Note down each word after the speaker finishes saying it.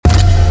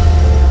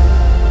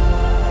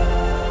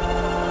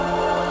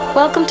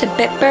Welcome to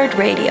Bitbird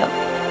Radio.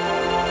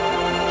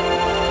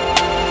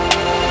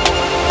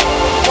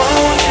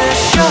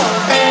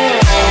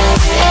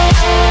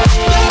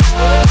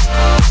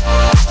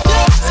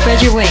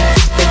 Spread your wings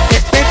with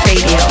Bitbird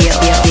Radio.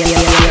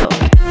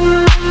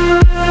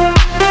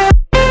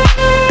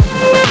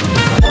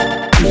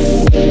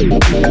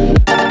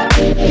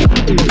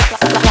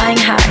 Flying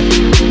high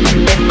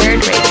on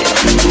Bitbird Radio.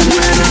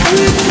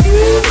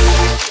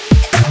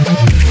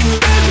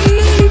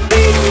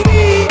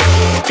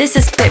 This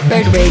is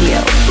Bitbird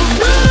Radio.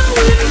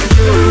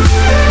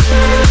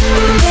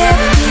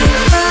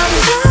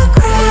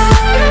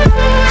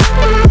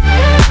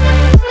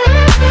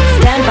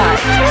 Stand by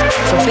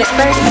for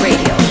Bitbird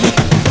Radio.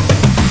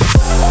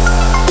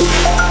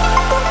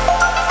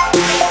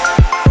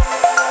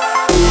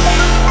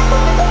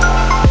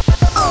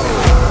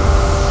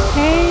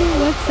 Hey,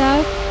 what's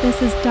up?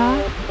 This is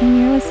Dot, and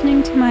you're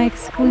listening to my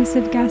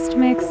exclusive guest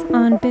mix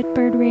on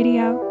Bitbird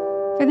Radio.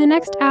 For the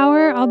next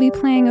hour, I'll be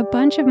playing a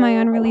bunch of my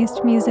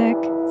unreleased music,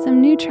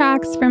 some new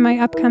tracks from my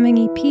upcoming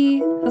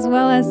EP, as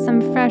well as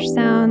some fresh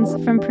sounds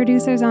from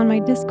producers on my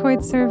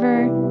Discord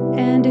server,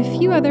 and a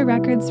few other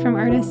records from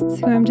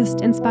artists who I'm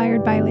just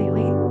inspired by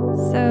lately.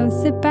 So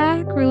sit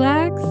back,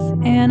 relax,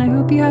 and I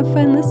hope you have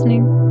fun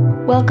listening.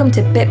 Welcome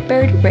to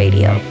Bitbird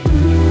Radio.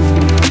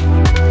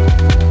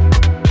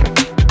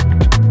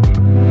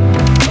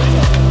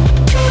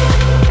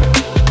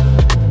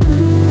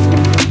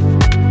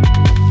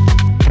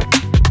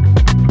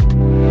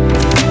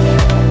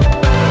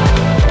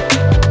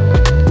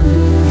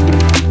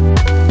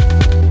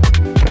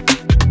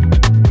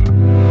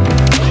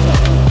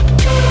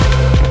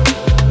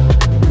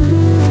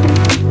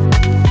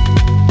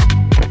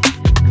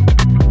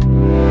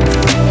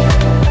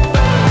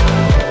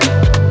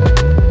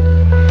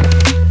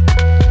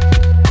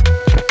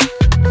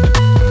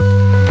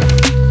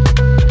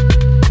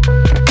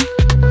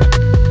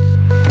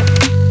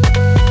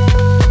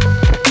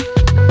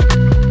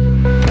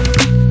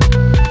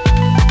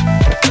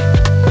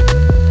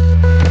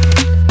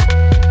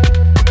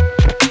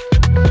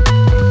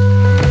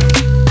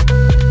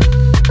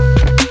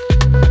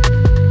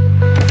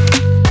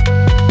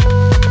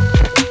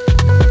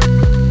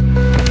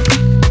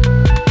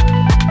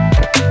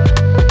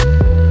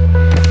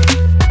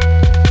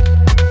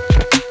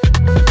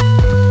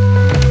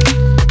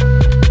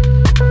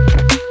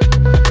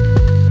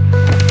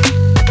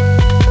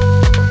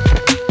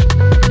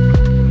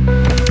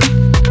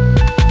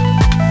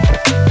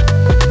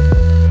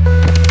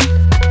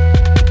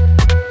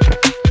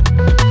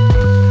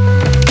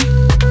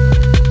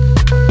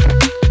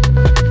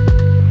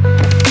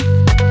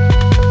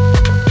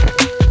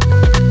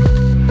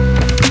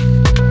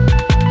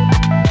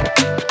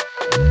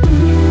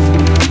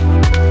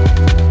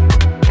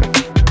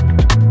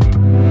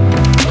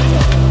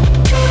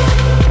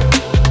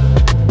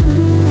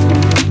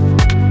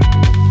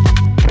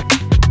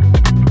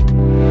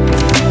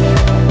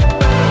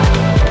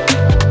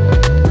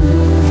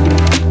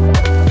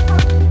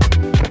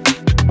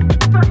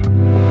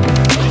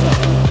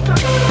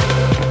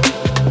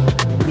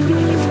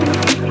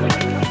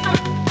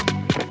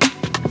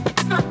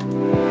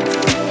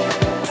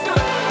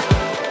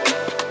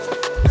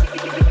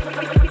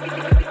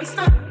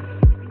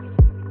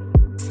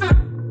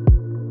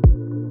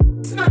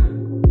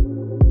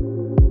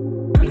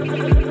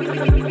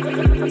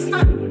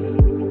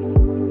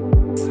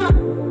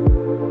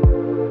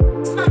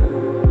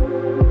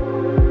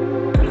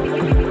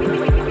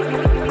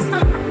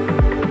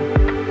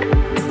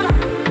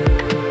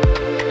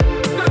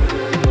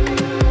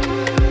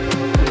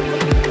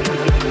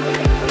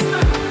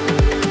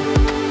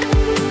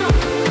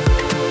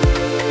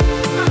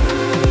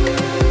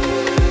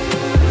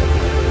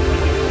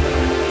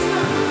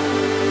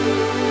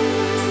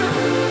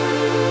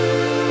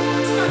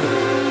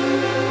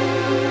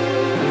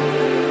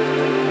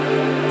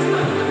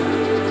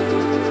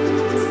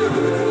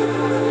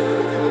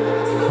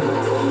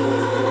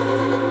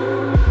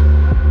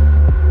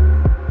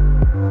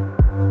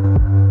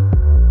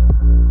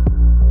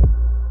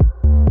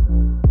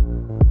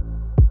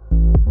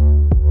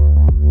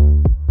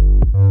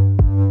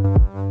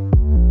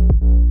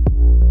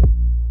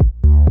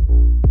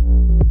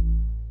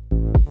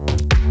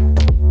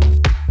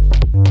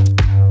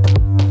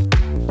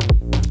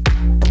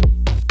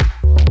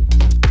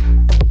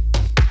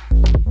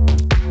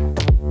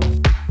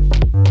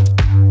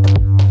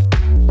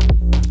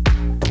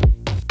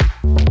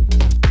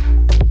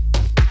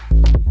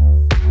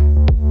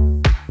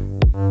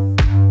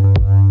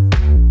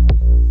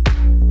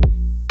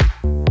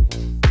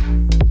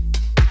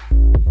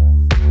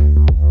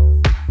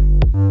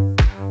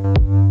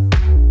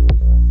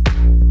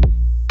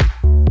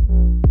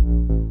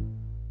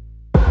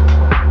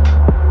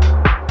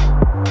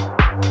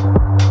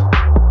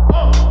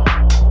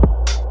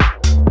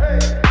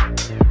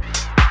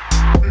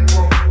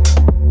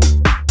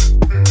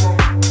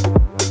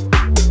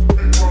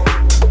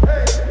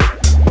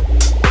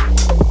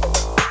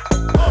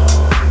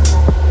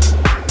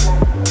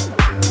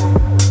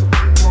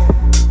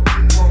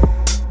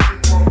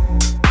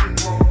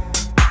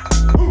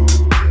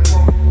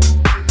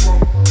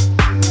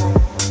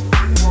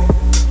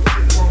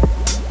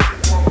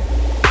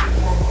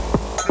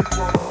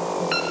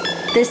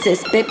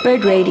 This is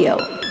Bitbird Radio.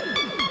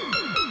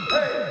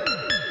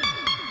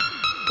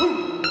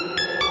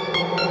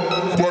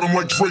 Bottom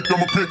like Drake,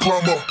 I'm a pit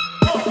climber.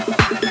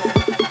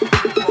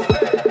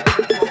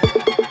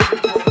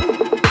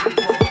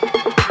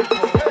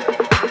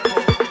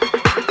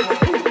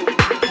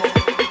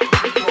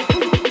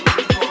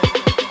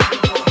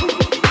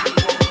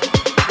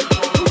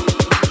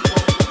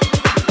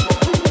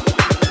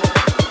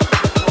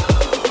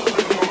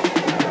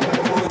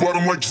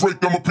 Bottom like Drake,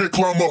 I'm a pit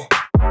climber.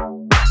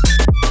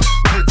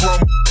 Pit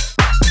climb.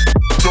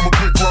 I'm a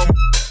pit climb.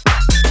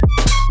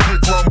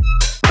 Pit climb.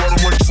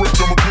 Bottom like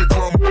Drake, I'm a pit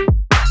climb. Pit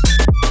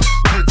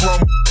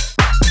climb.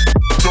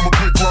 I'm a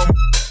pit climb.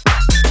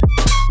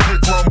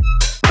 Pit climb.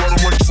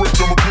 Bottom like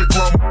Drake, I'm a pit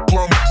climb.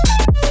 Climb.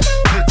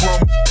 Pit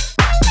climb.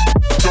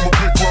 I'm a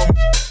pit climb.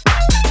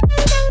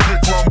 Pit climb.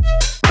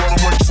 Bottom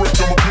like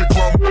Drake, I'm a pit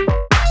climb. Pit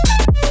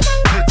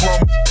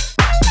climb.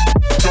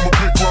 I'm a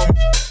pit climb.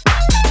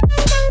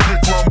 Pit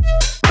climb. Bottom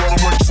like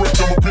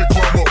Drake, I'm a pit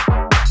climber.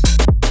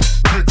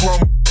 Pit climb.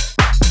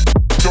 I'm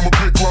a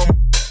pit climb. Pit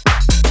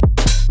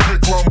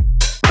climb.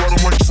 Bottom like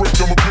Drake,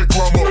 I'm a pit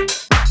climber.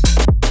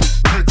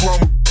 Pit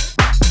climb.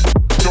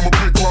 I'm a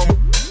pit climb.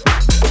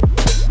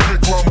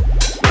 Pit climb.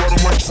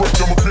 Bottom like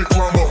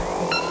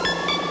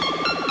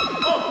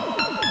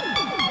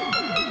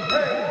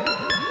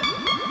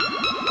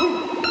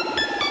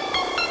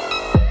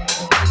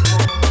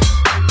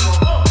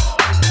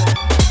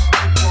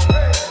Drake, I'm a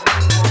pit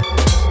climber.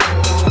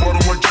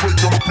 Bottom like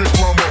Drake, I'm a pit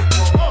climber.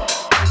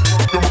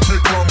 I'm a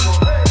pit climber.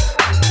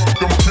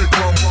 I'm a pit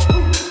climber.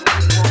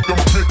 I'm a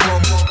pit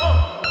climber.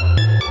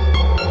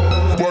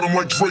 Bottom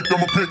like Drake,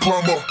 I'm a pit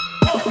climber.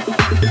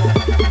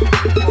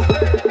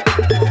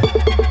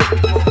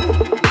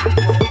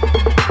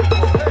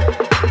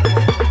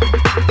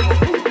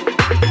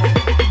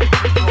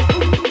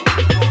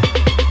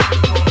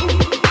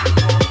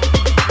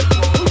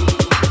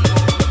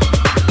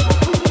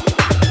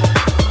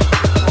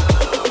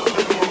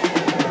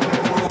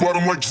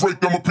 Bottom like Drake,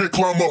 I'm a pit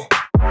climber.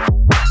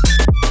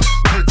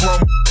 Pit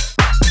climb.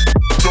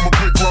 I'm a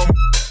pit climb.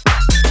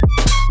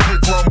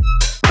 Pit climb.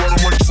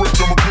 Bottom like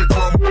Drake, I'm a pit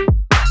climb.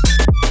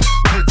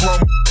 Pit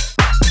climb.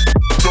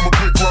 I'm a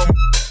pit climb.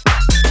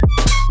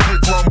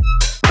 Pit climb.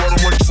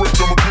 Bottom like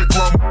Drake, I'm a pit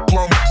climb.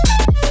 Climb.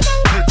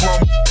 Pit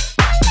climb.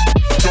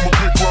 I'm a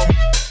pit climb.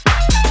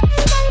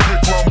 Pit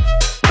climb.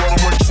 Bottom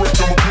like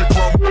Drake, I'm a pit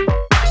climb.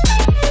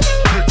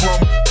 Pit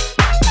climb.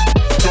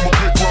 I'm a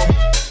pit climb.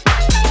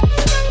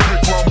 Pit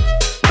climb.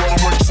 Bottom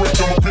like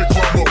Drake, I'm a pit climb.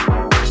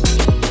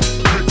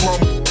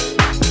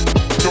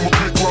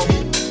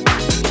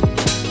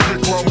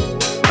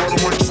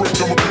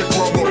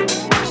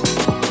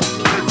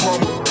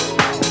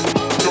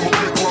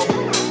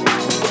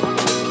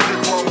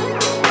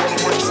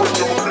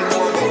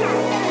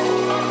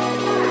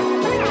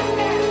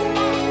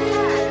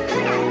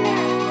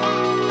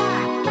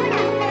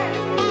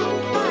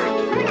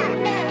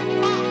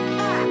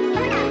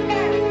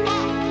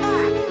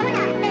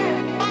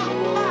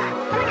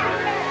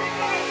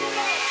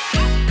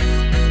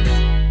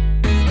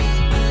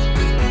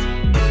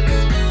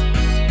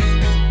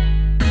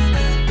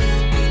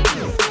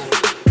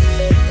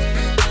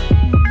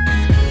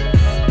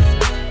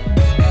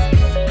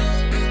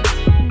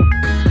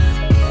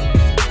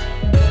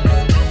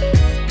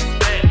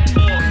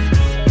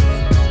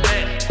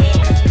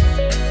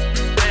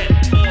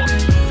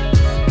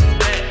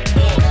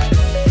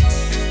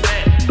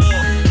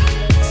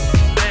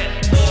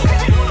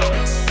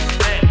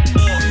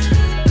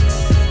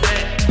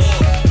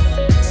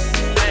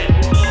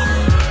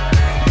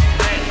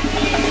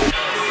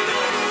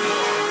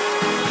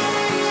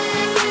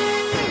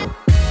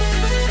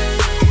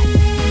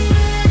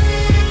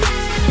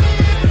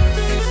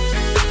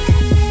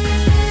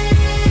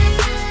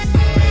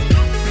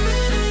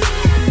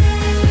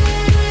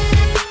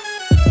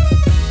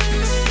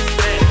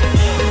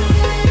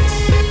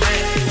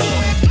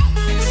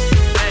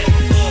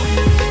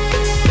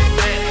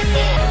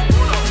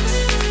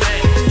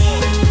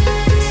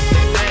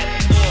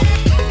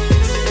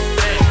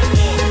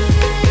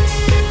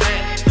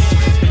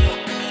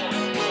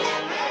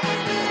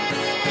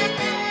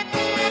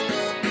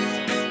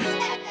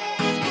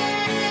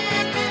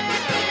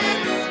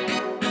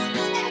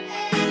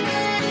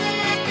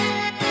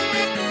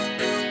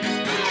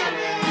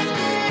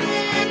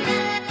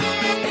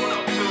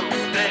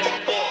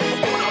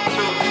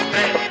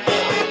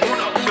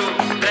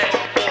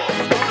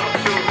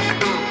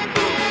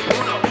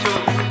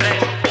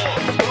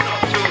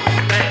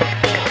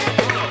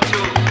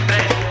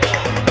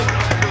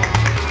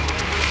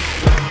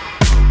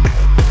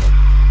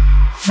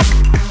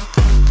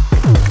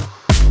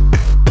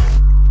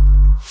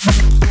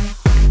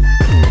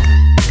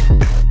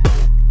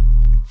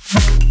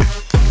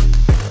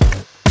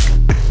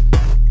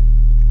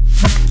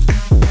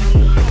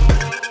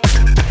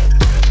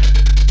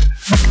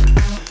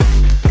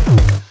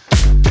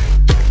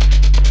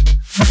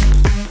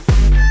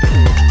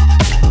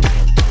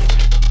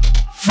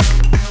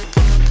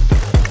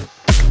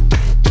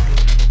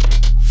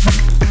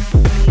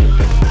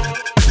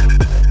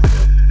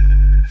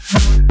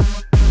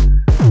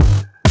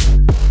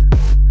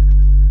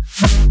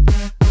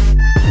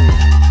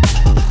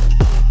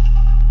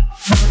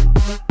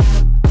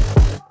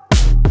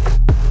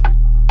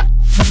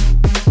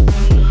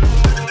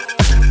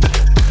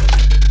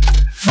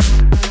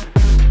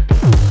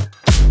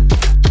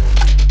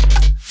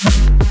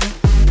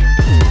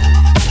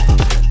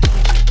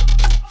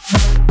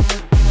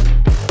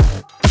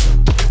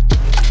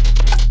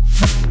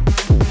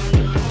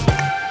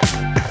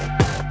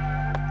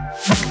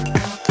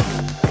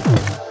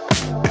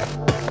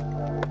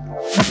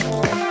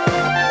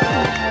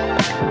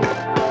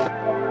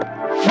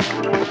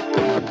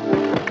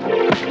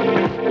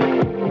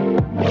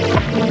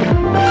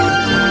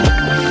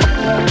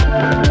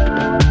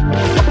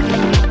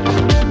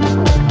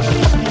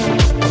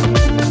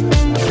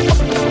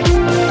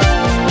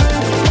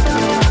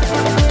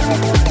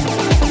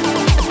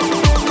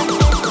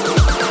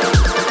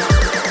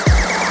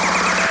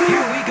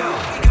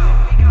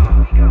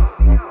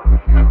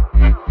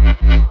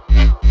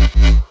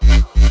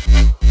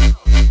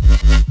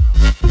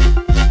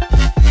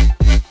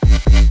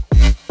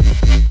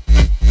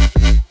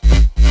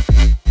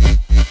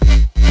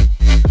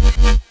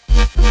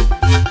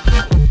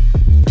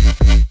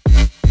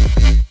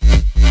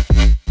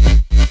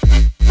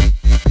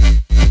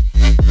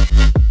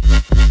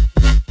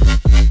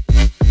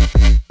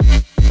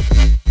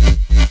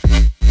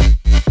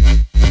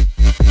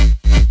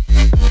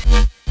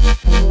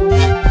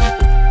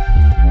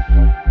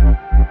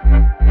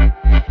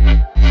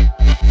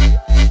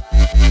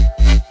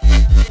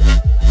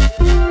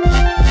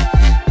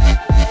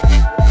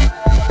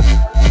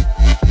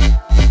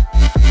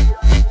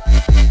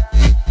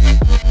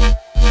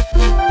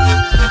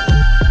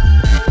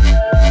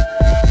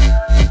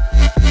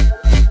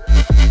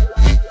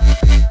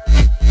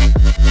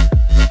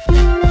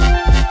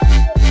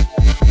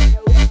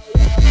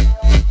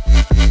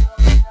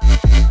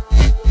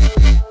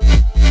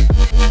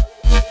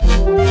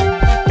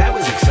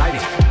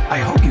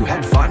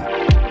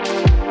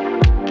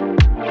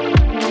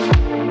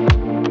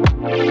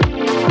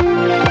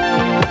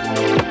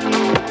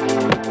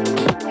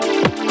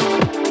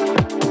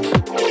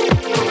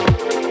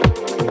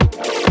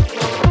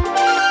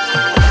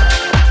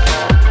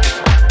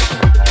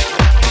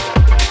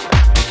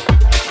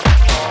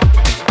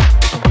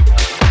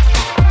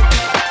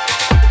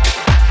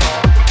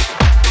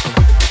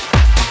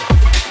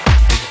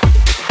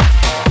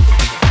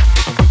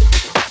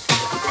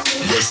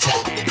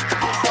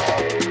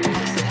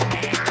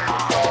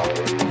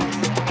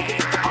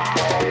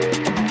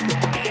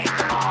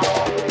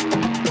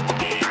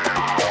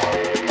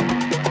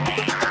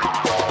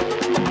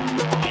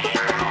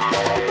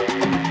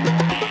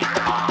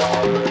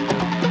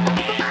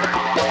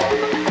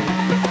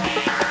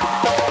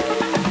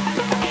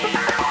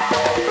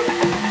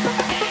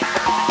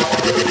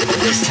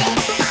 Kick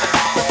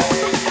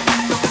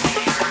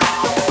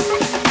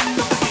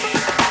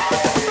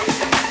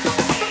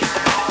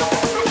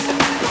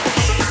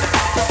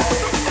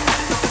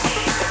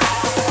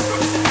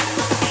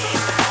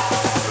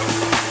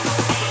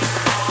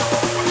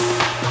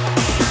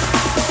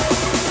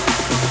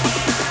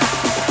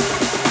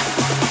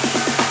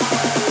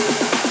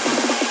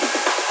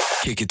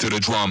it to the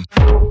drum.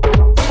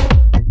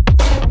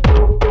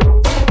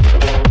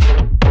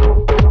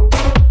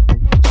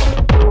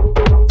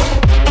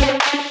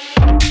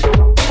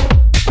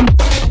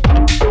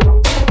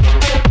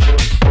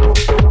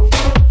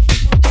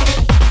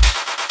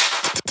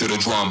 To the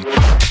drum.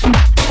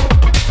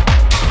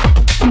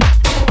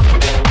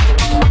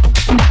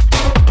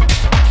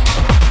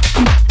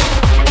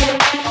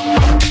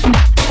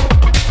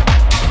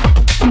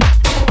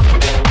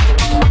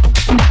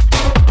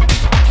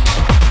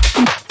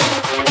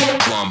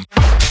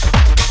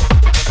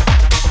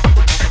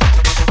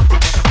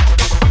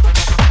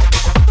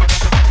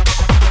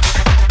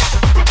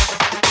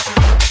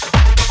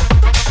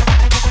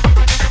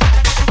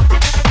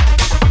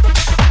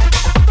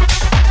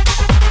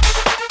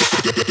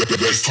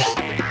 Let's talk.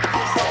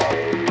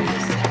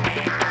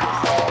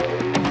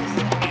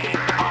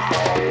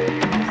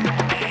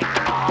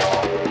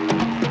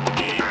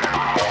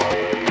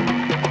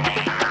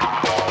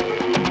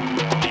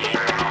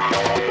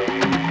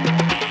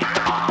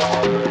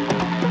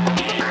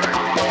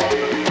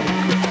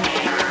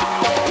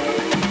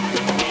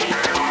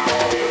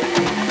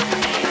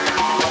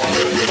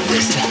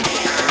 Let's talk.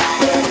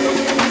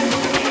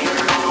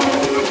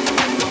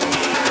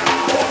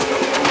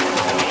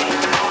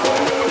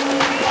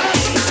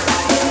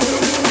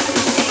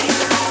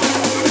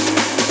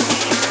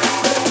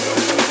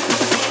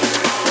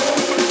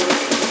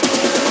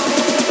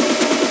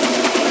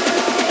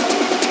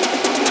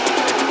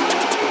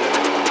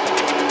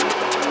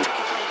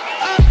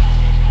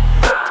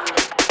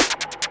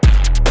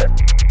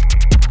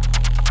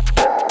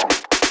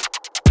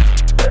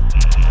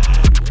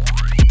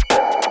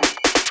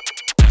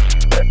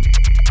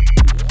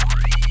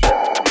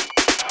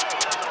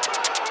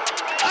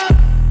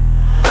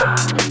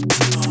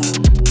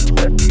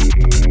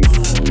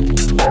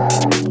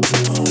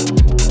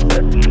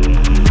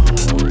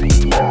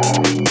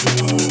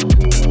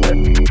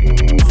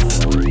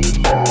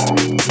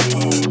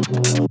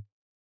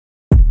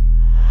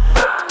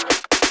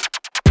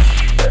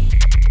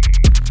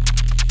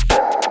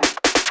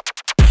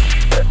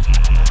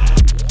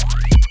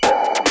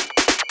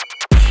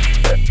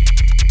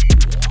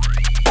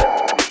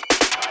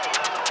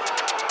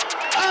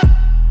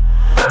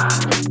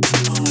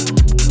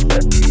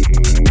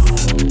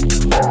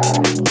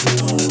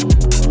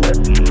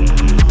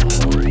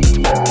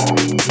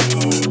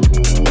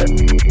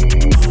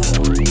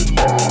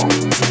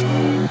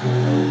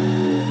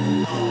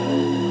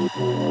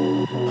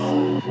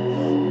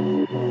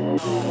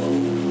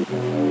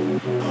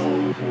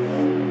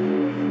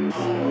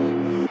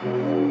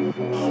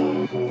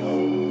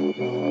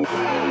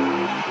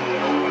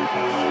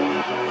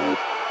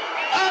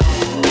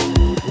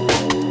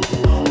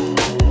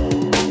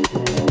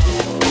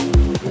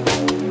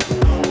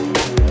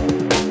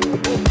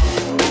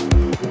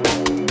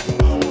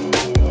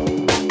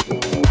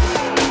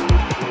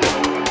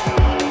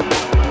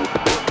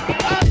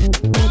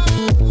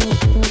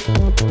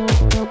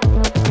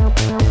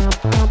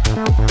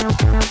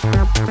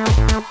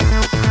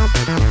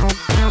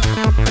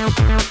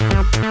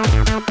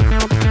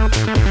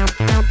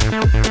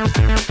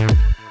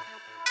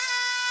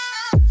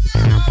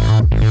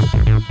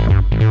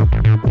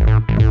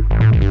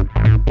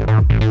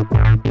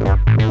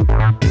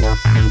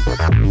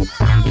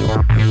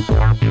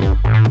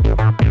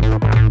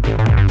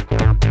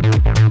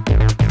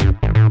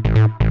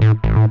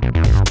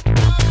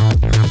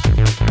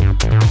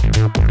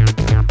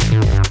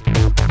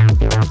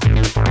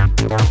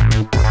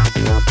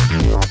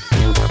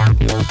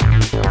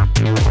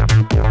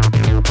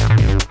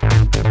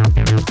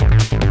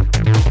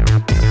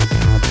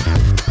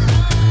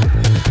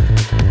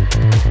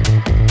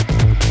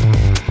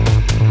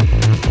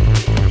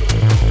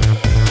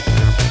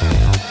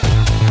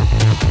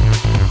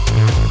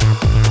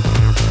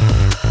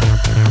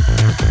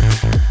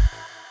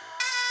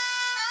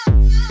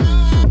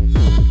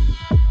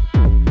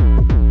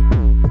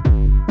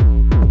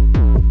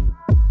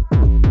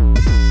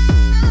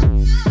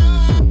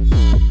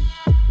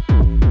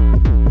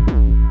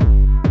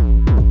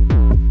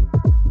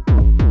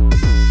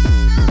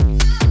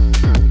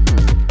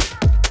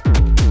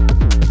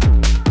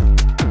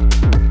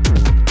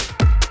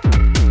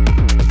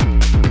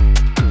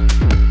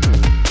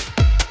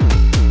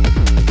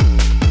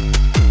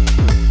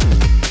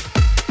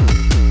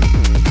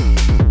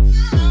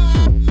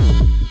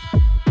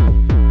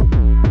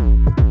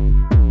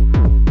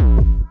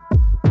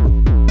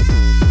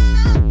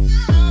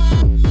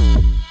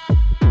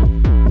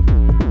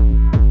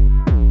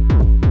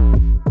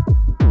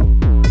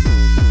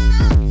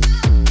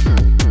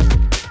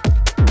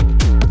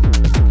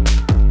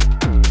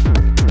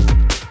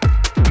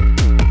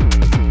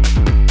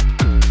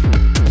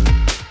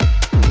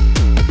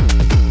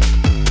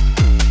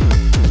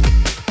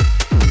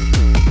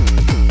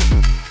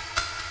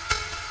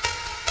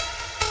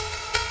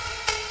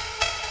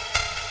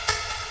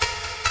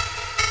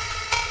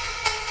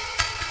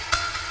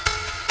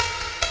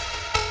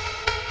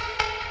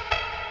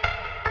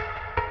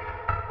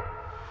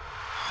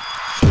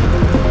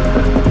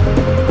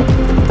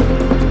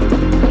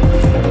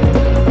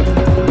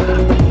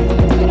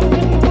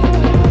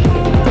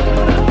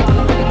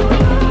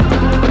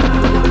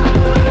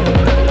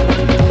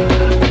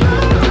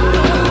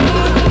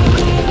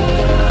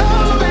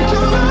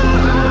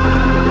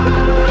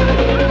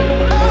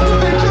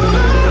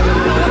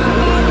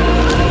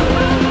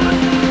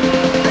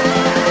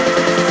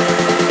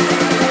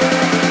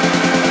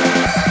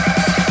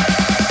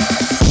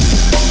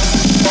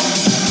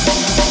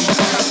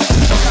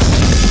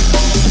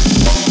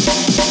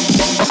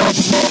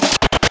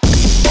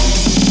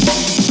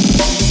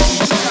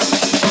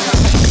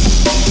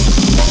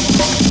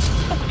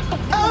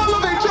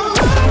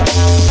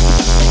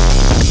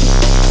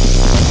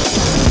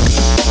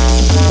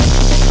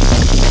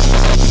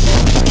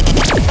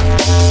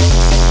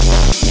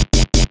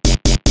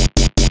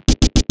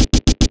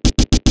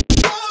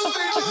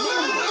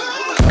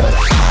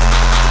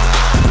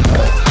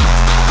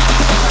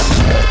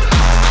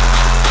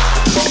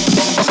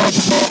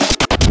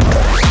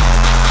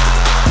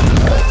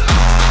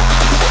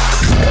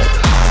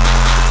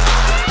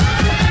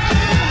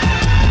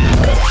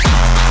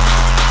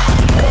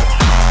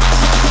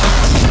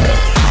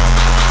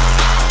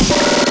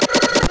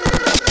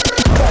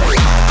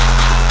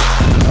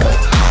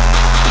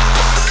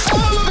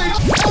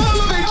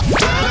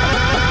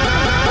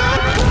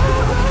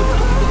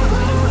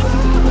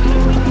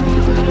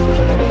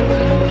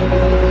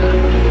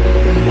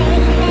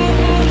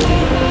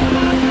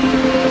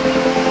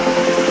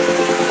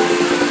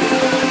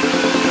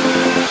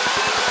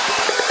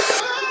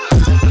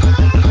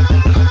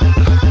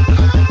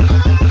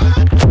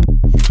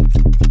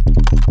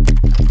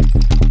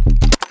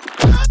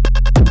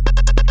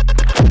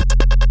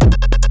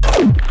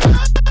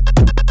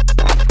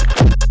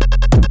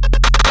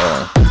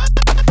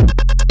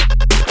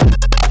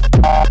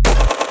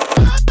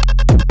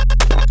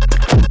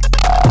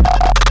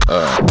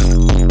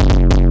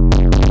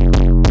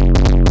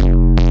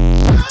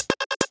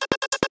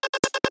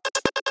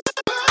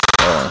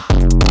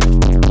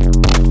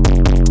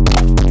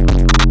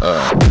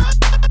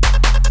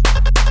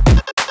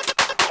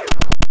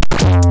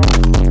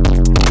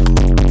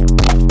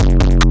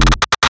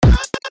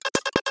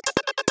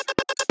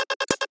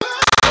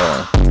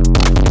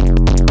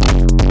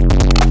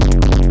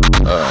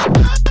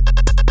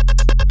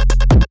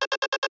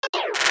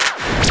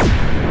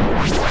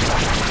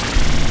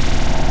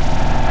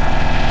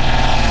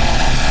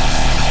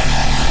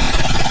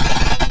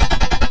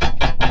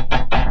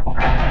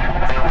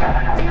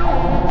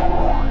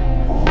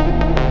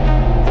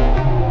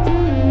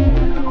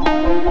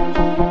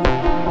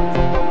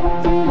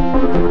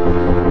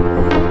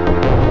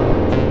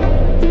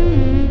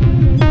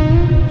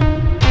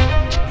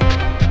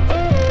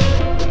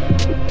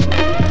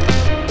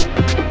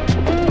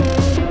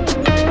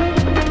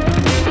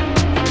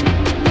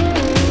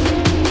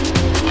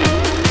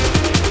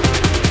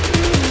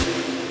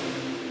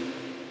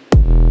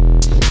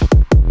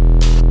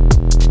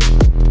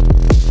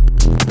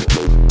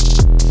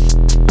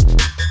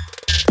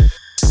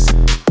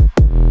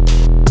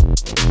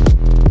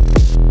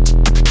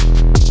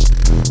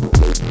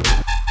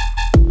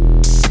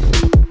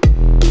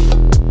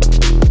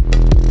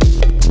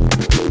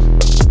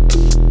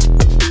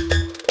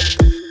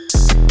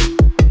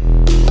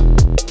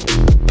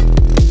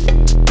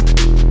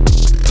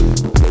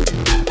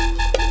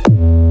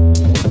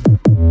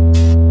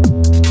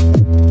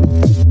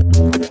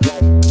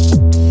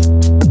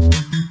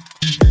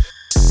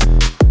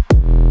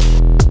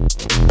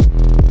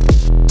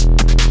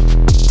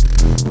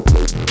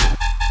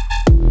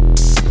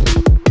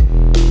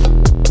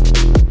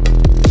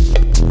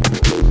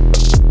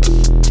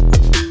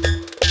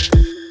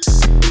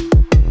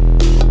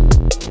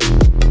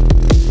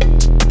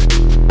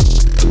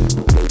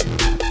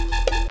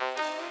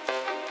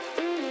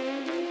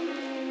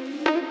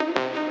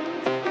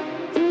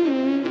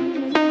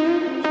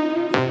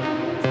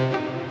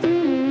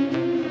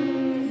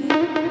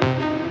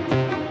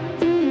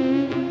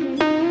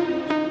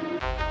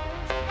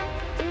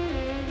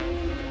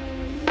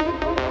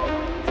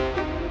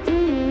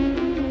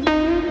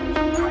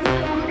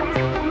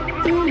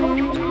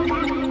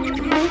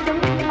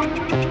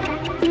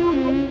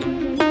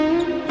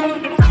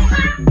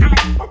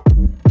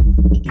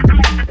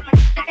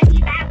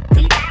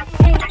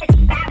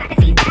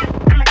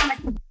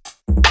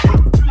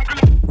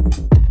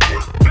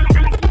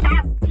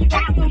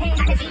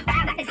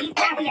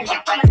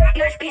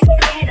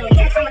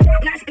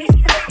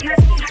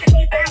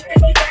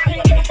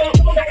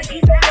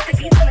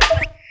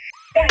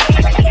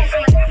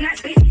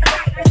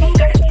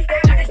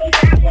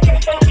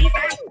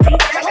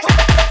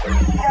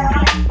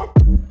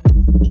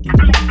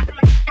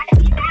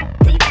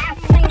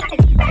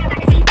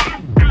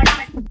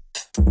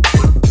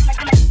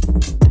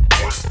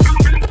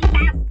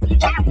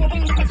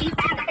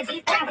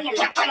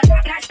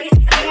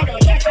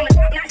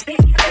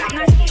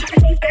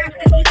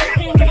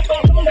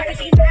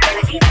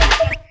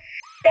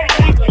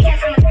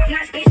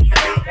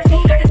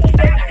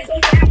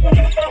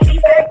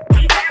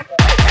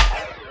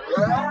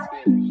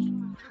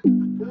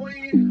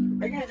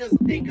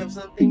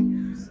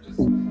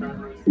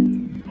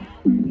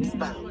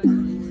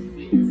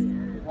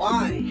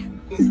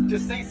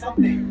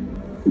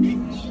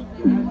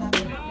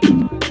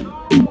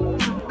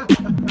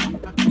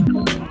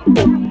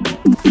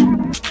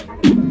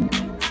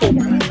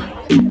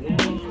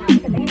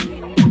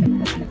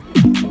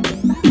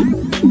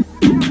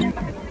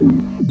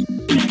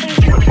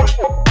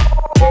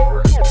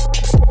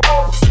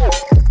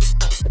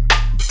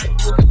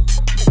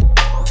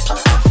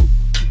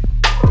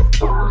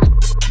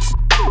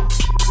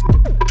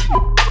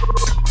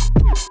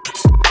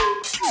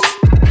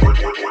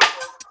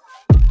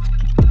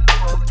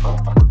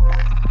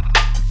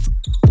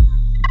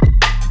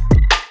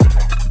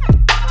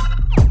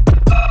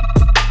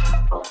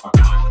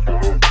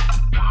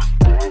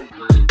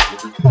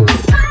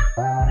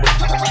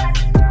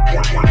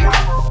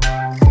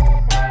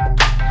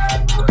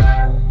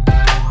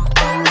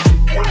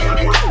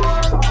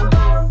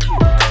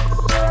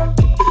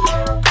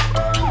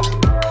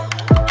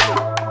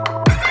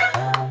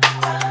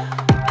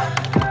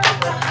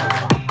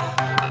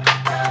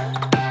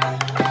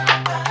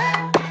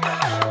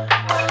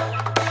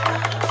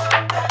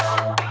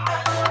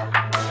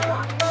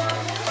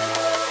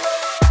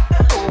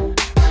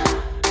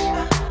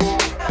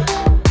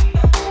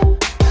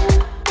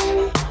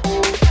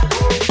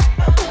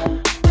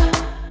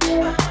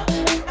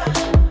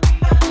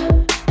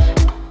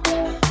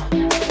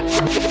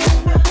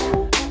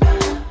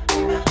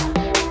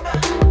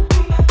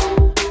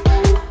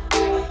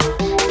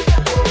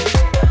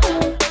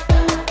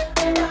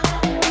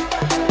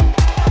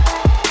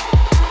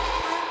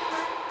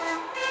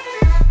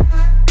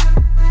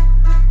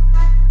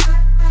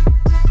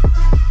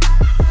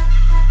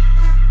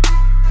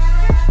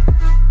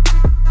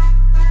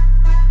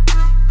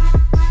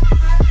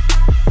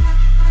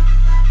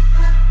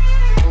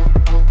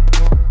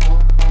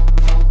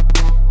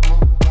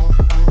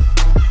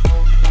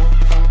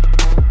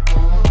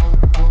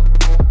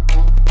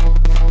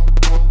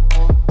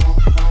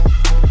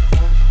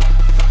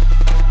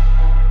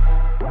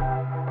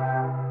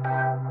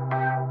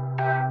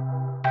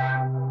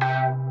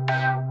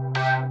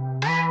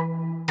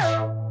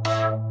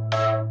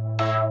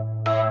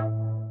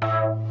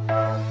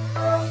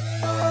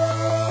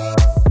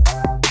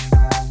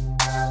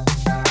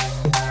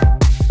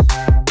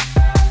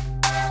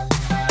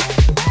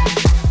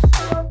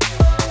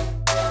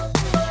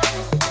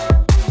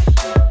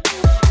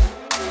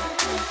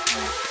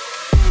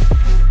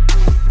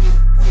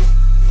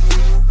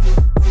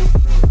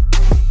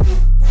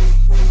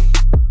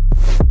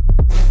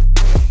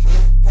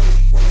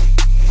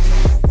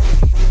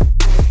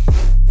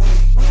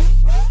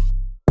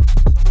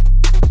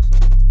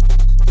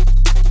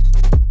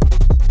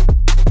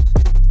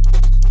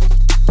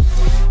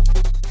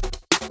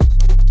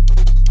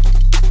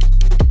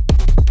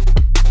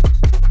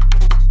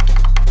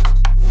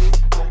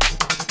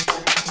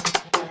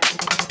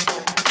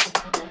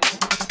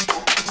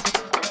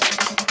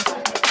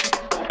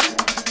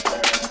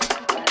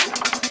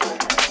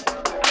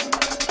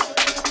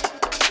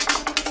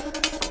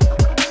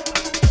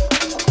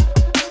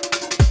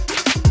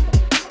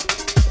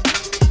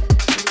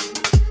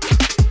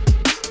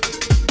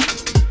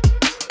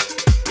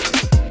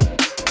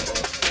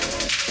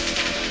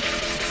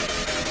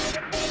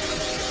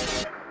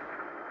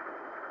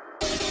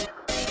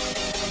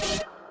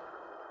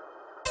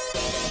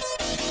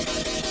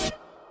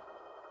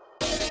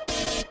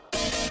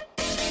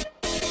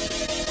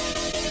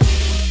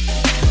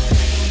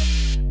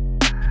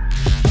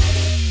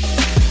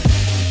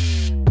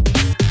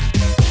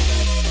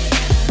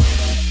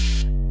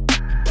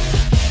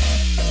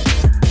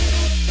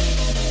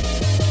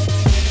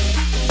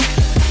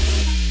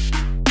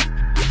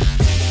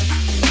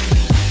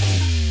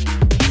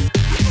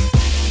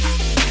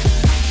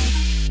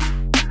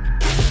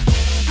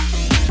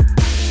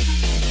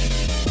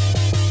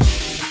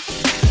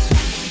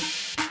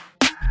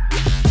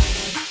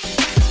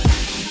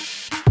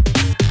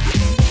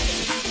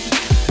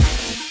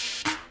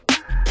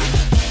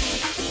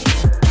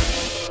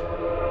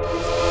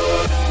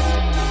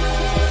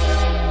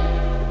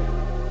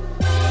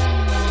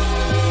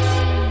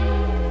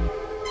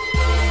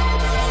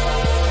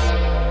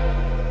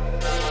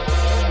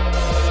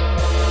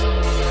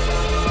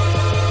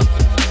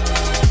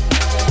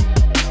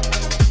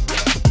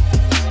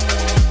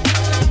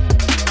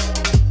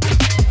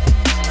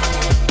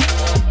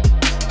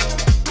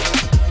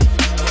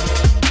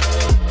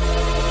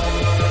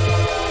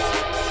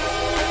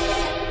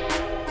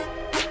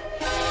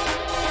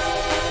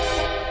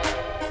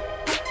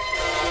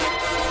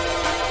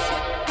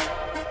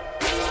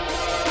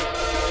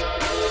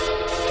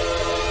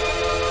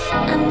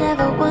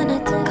 never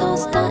wanted to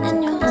cause that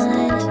in your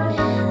mind.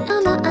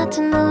 I'm not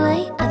acting the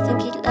way I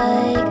think you'd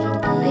like.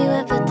 We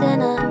went for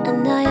dinner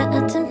and now you're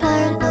acting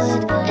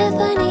paranoid. If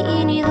only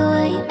you knew the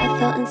way I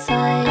felt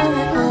inside. And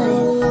at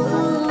night.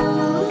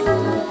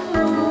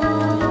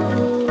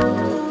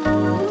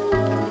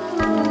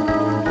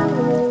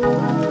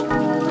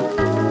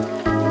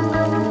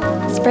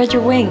 Spread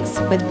your wings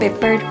with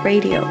Bitbird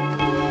Radio.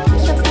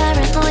 Your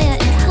paranoia,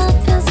 it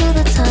happens all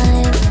the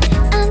time.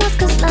 And that's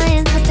 'cause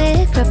lying's a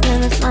big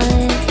problem of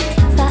mine.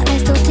 But I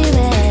still do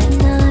it,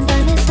 now I'm by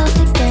my side.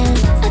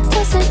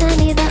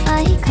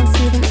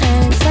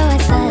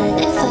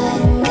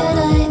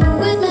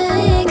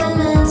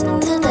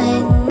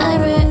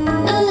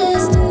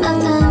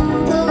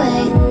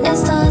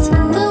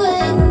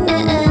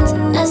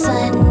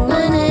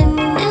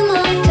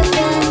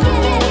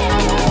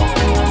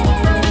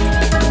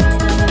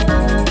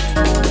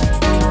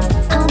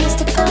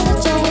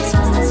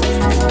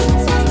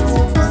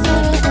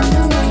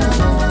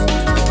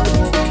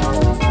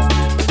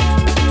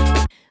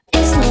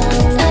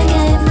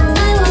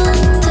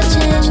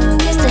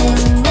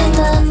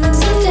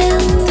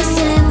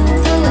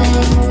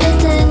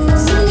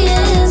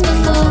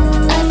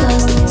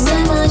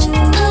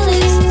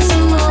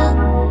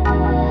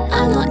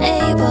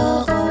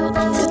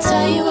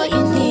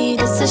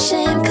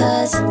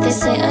 words. They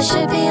say I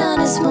should be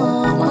honest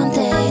more. One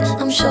day,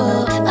 I'm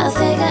sure I'll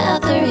figure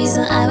out the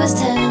reason I was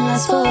tearing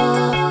last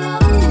for.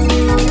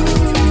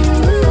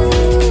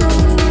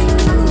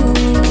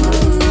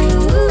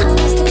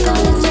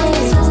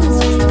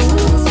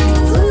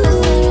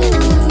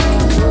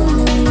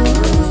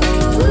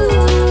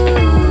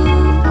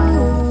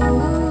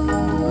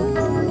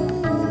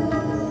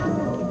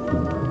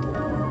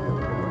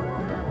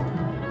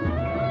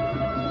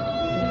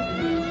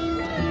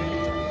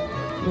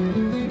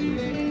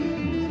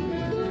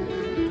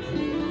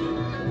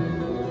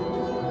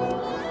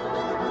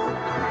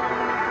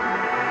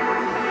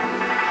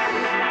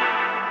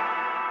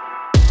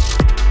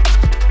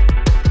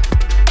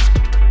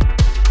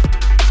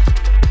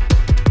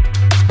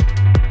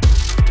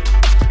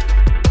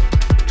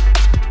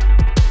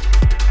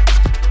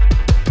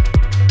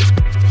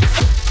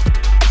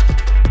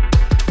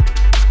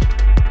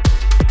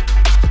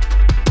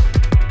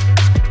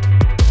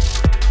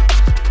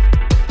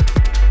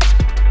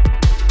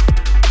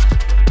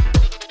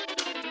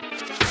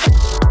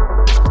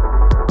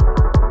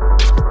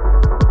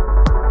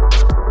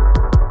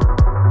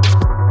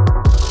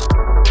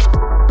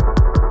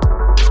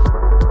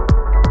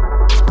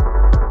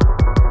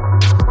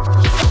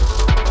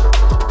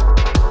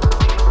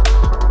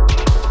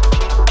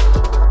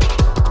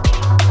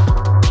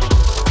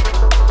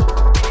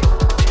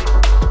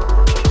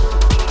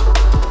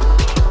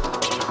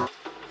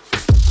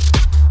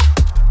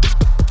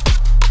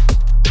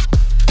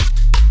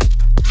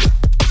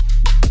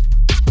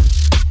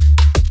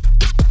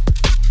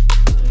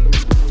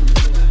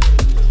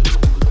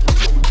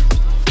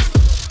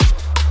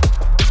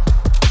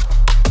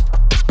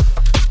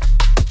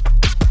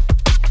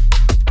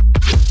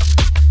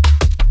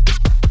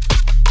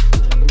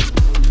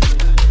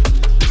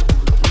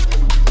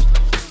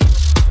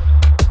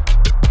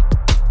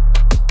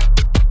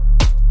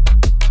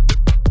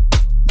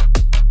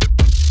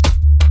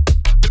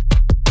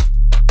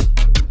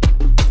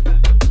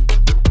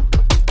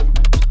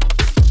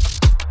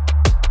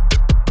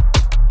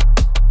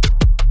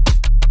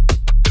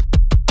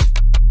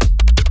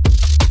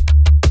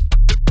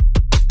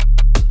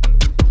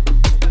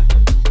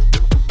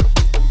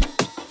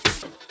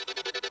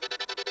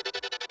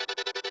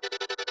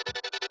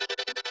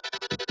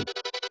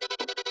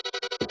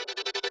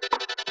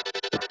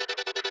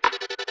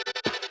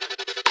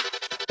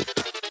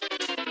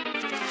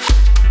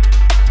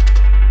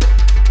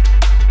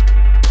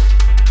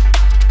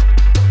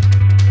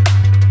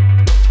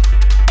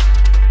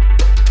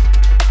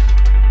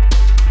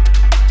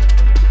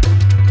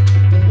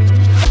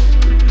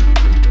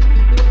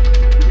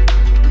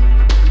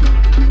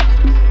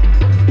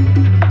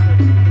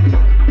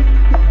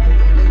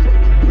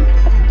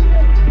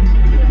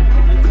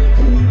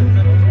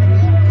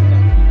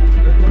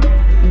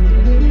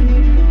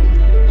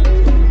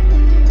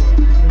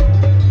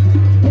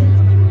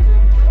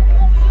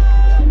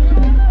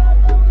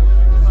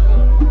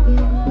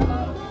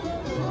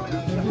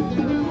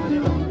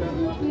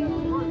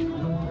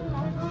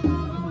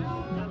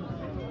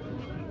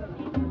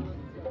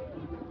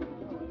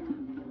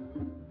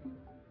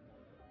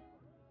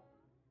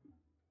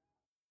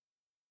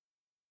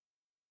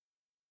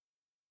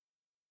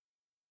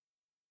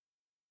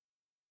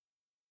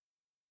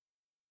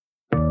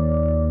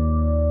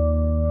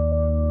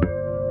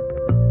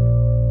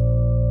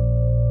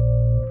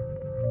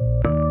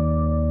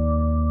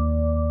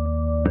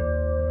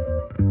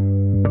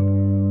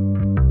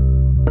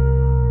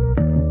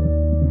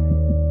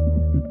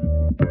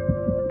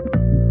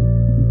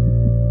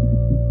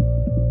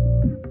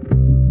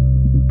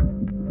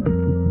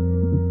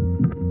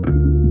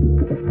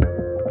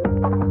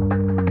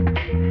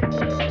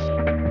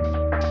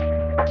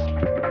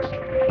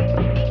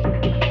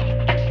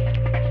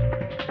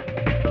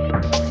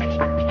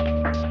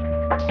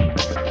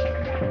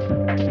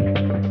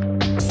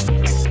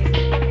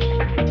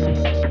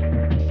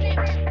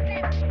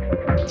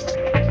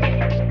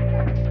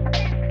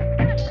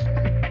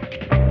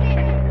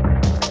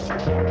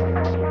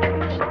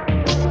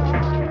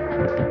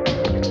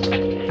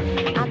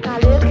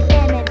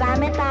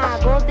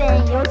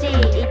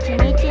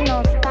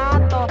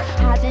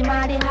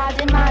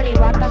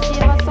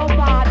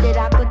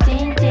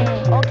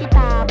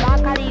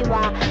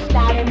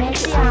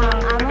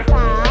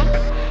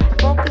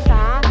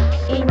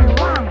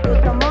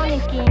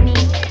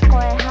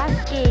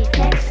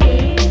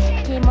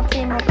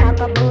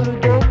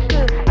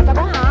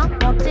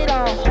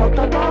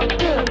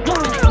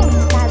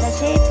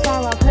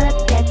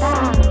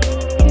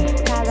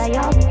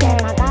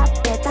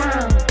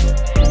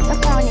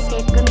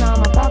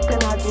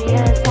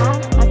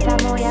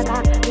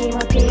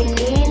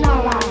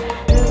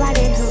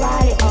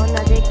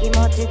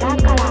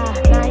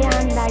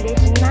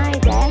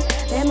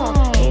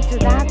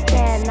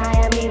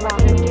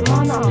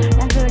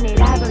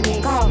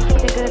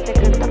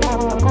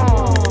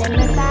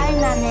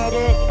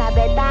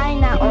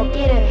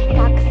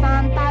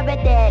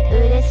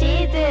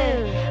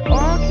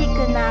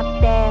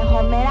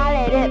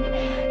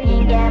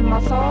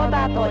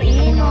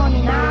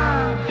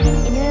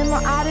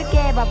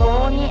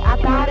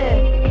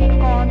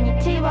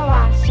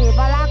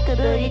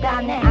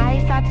 だね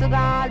挨拶代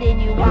わり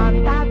にワ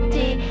ンタッ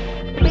チ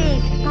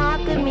Please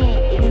talk to me,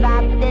 is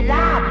that the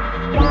love?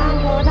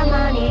 One for the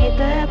money,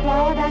 two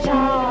for the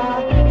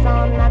show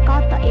そんなこ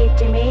と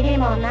1ミリ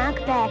もな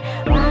くて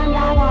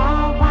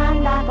Wonderful,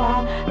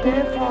 wonderful,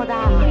 two for the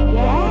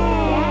yeah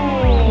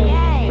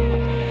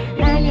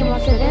何も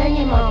する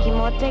にも気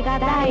持ちが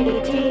第一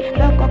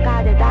どこ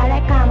かで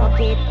誰かも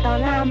きっと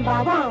ナン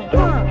バー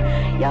ワ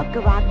ンよく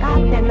わか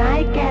ってな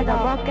いけど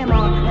僕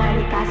も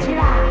何かし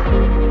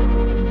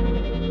ら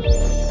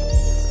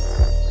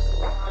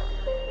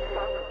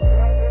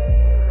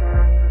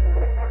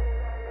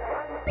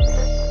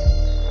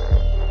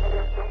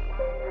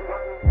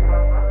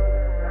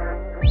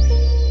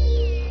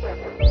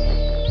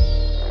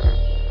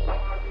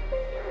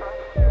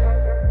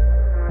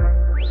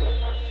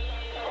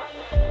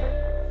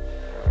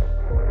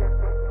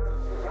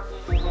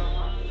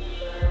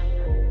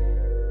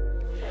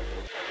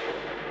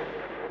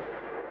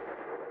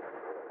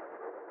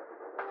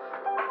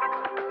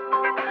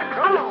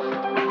No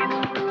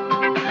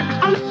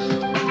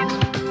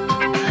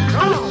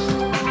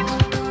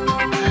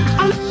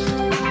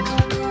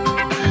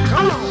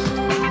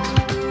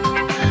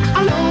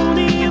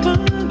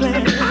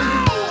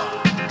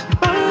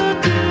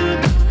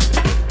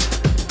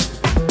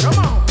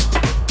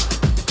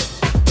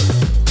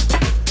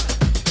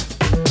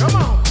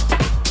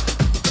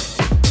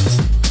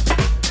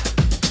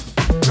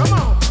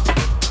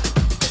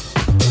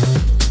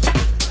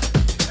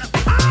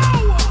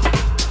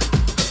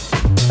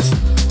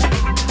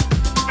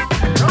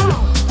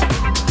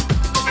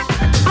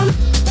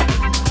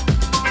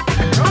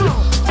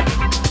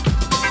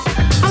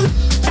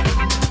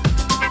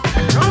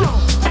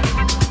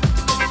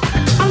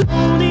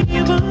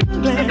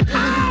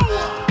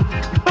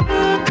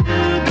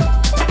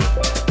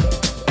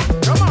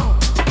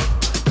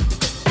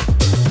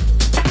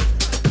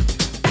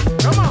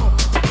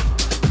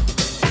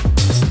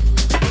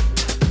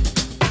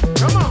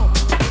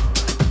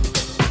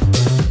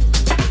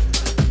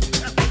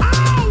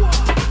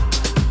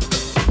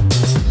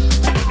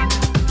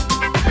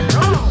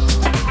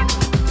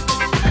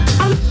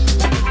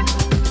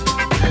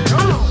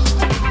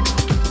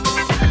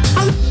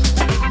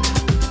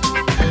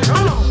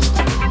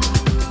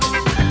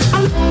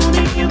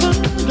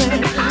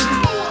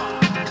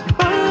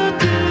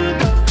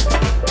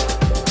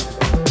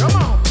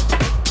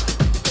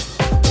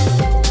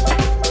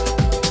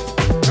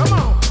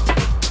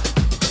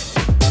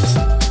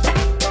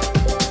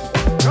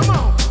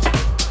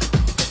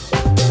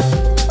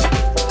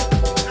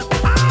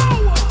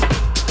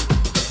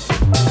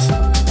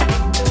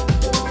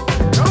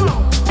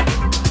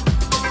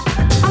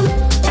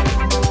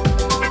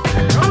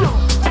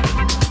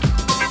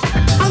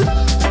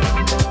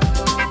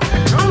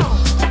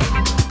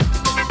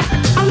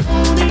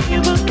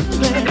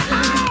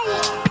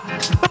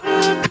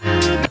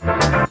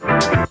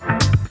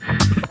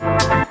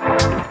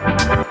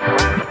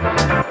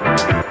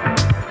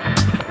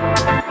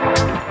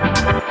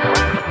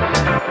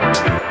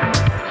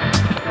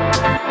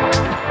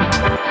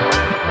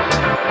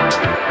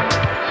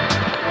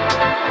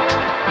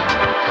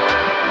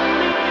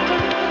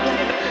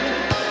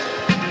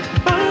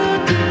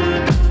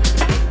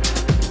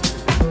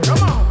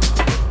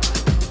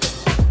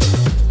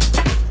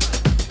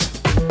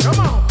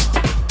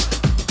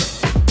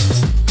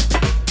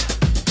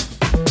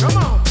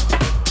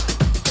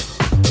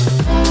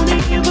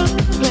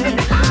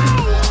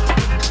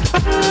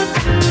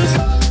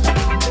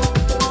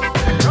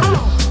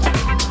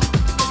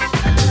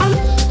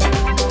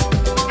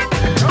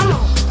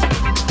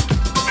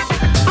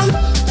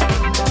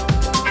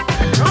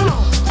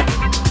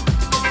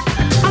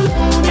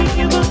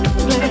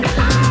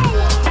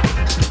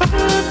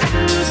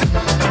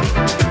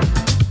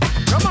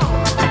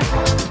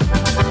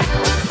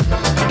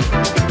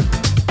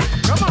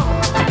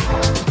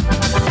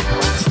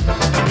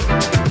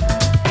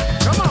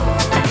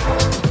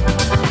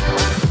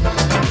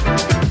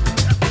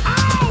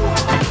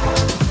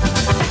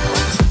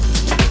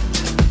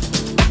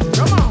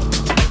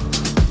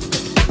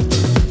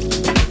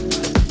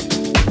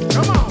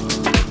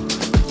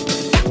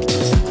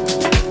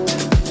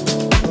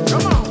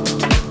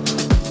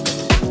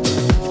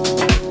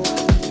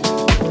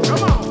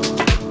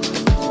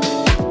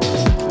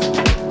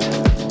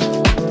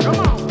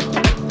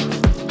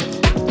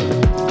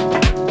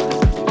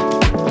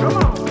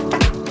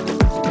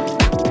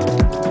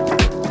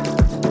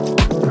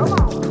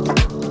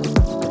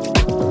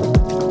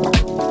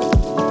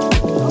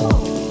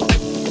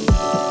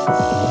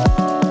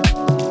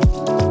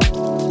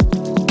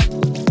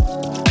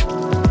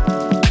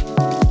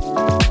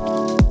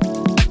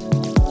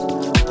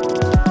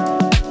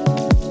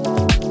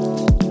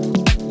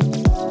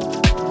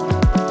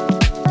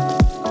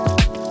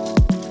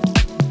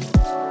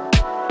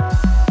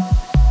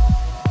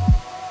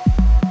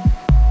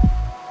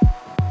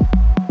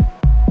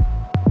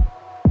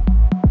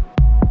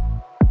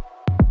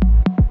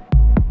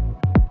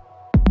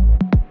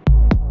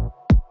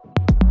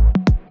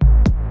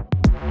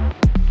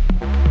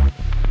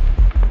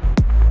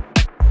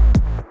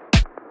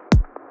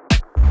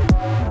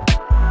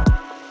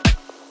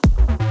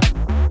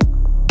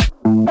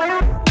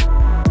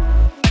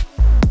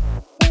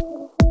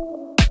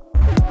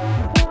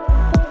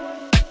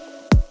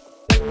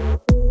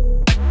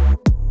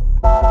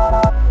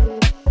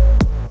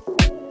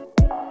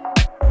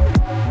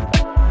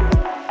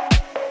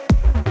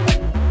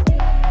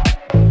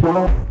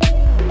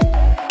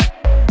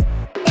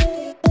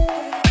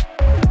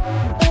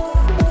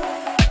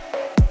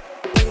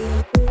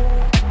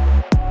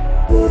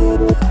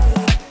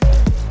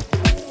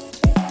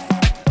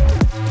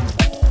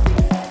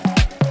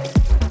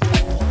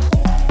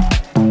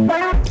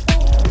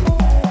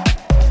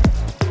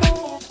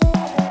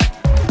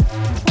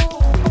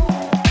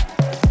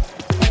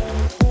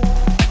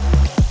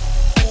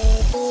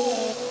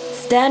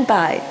stand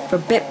by for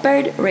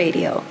Bitbird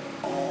Radio.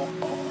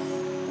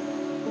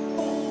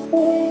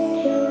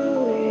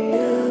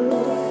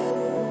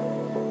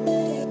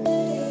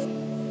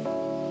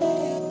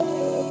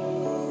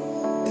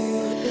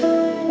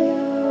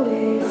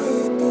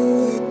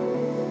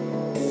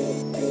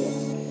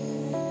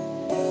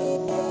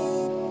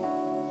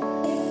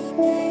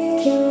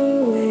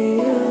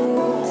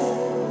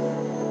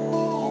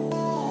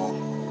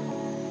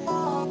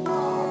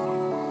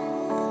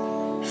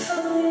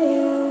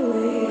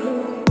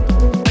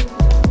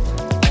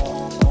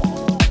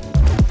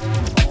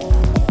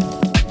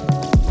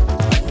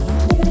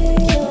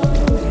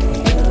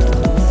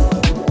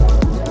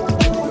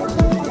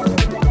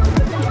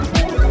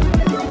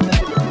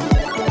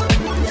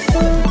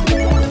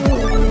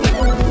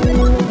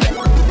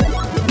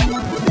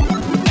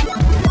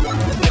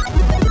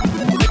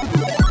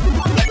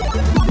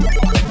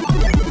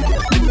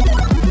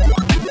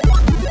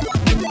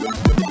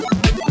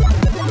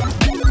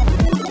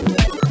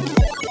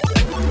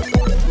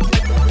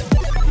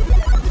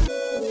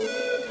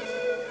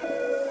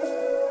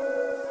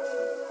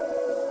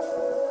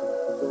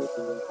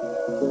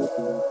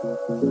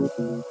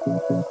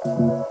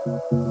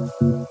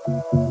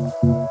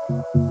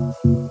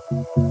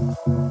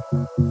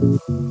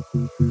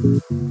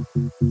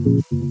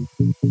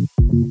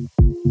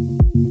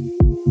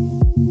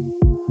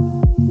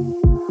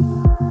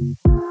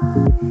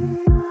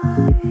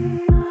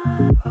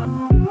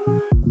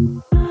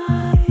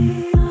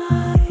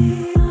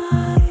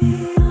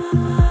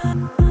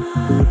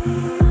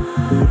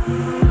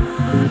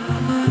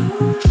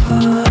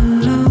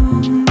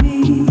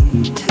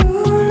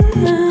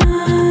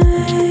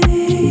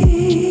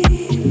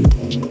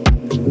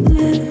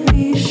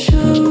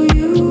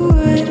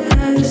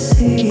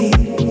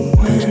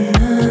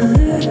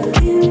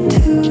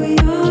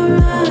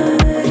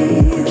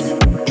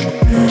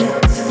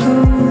 Let's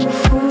go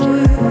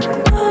for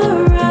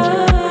a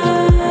ride.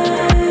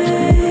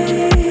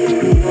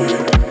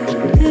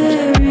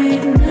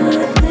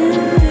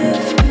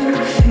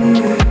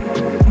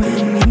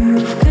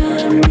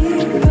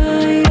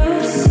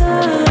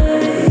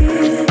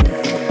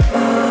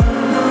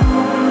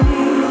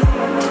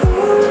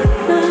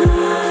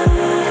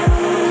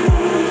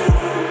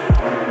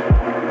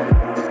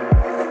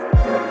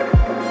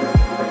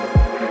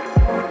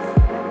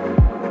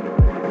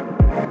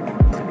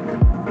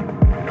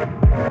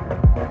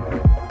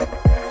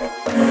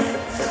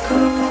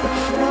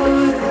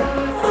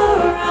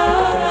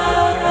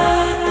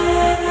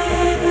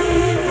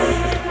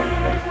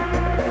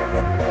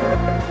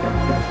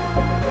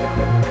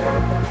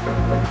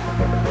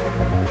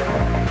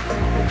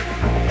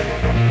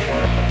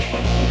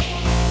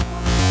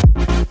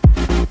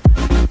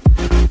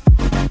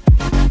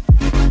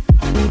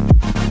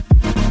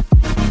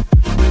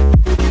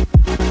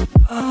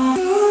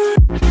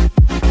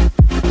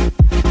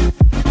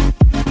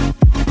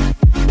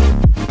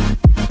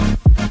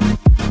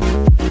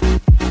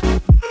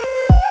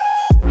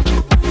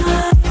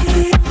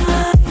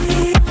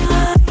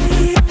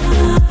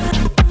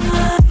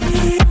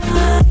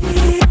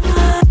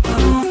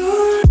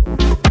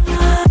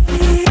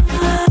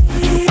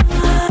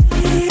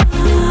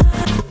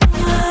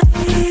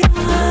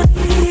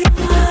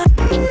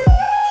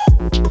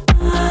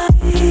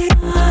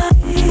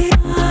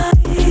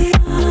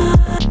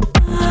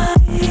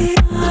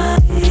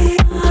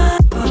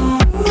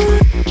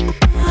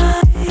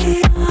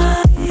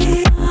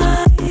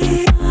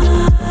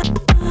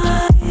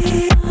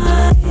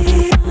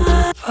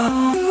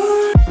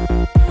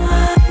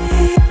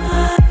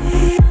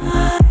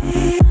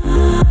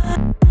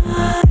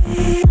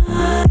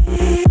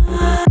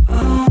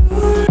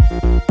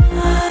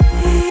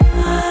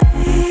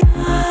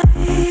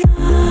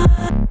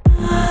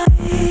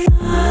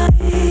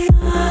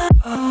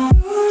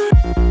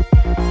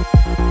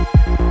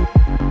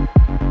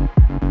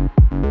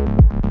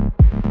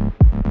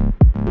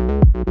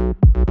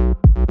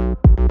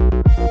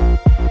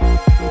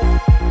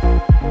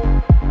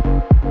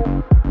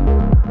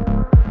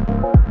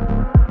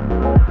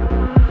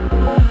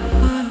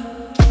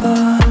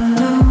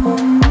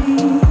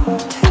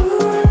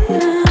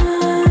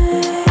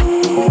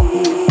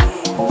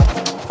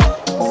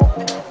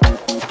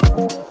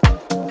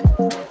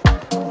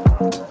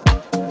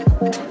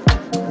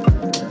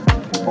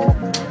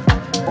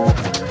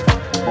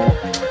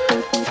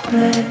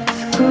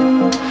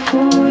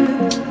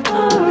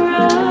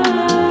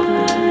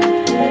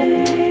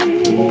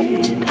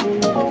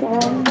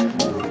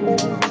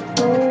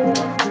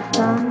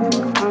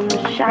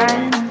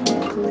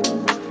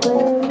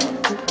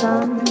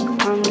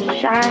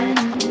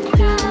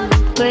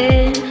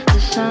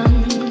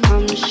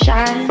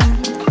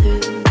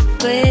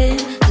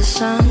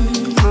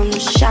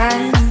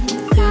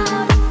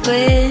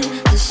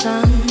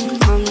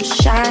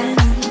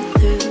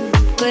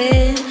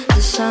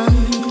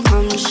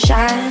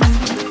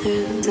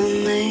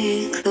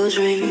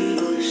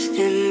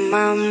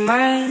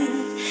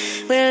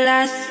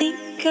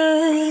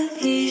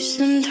 you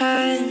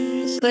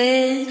sometimes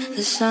when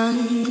the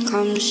sun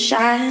comes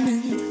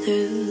shining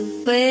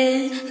through,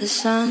 when the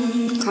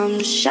sun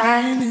comes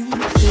shining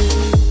through,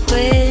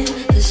 when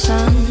the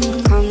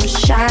sun comes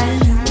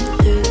shining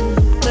through,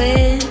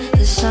 when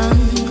the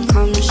sun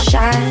comes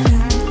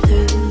shining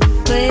through,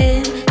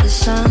 when the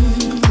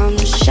sun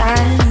comes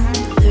shining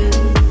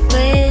through,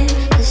 when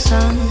the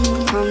sun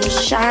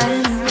comes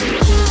shining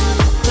through,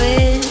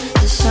 when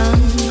the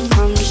sun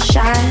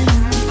comes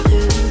shining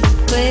through,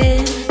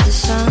 when the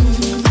sun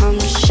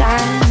comes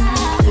shining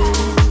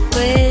through,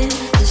 when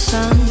the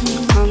sun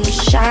comes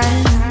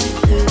shining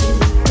through,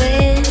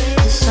 when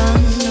the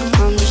sun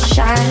comes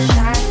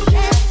shining.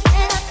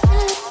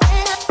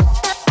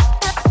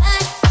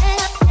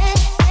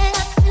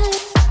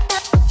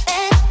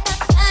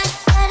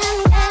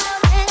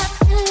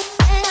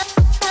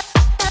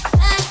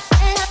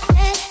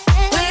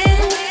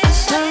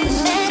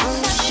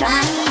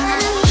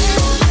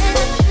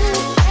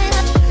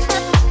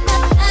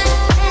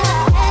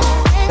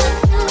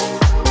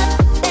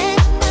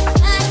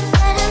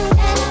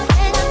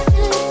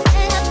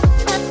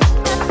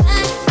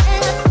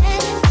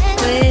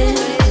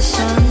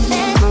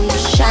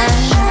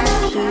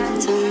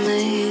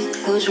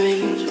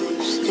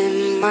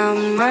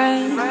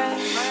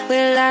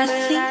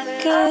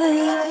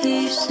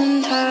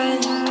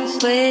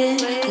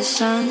 When the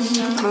sun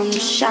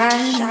comes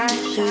shining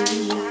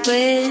through,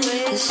 when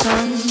the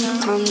sun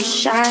comes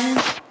shining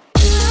through,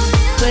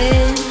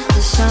 when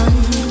the sun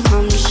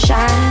comes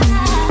shining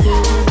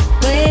through,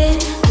 when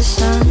the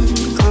sun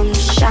comes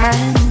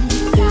shining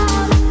through,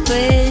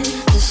 when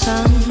the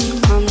sun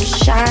comes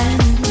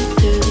shining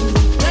through,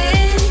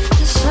 when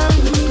the sun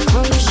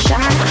comes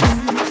shining.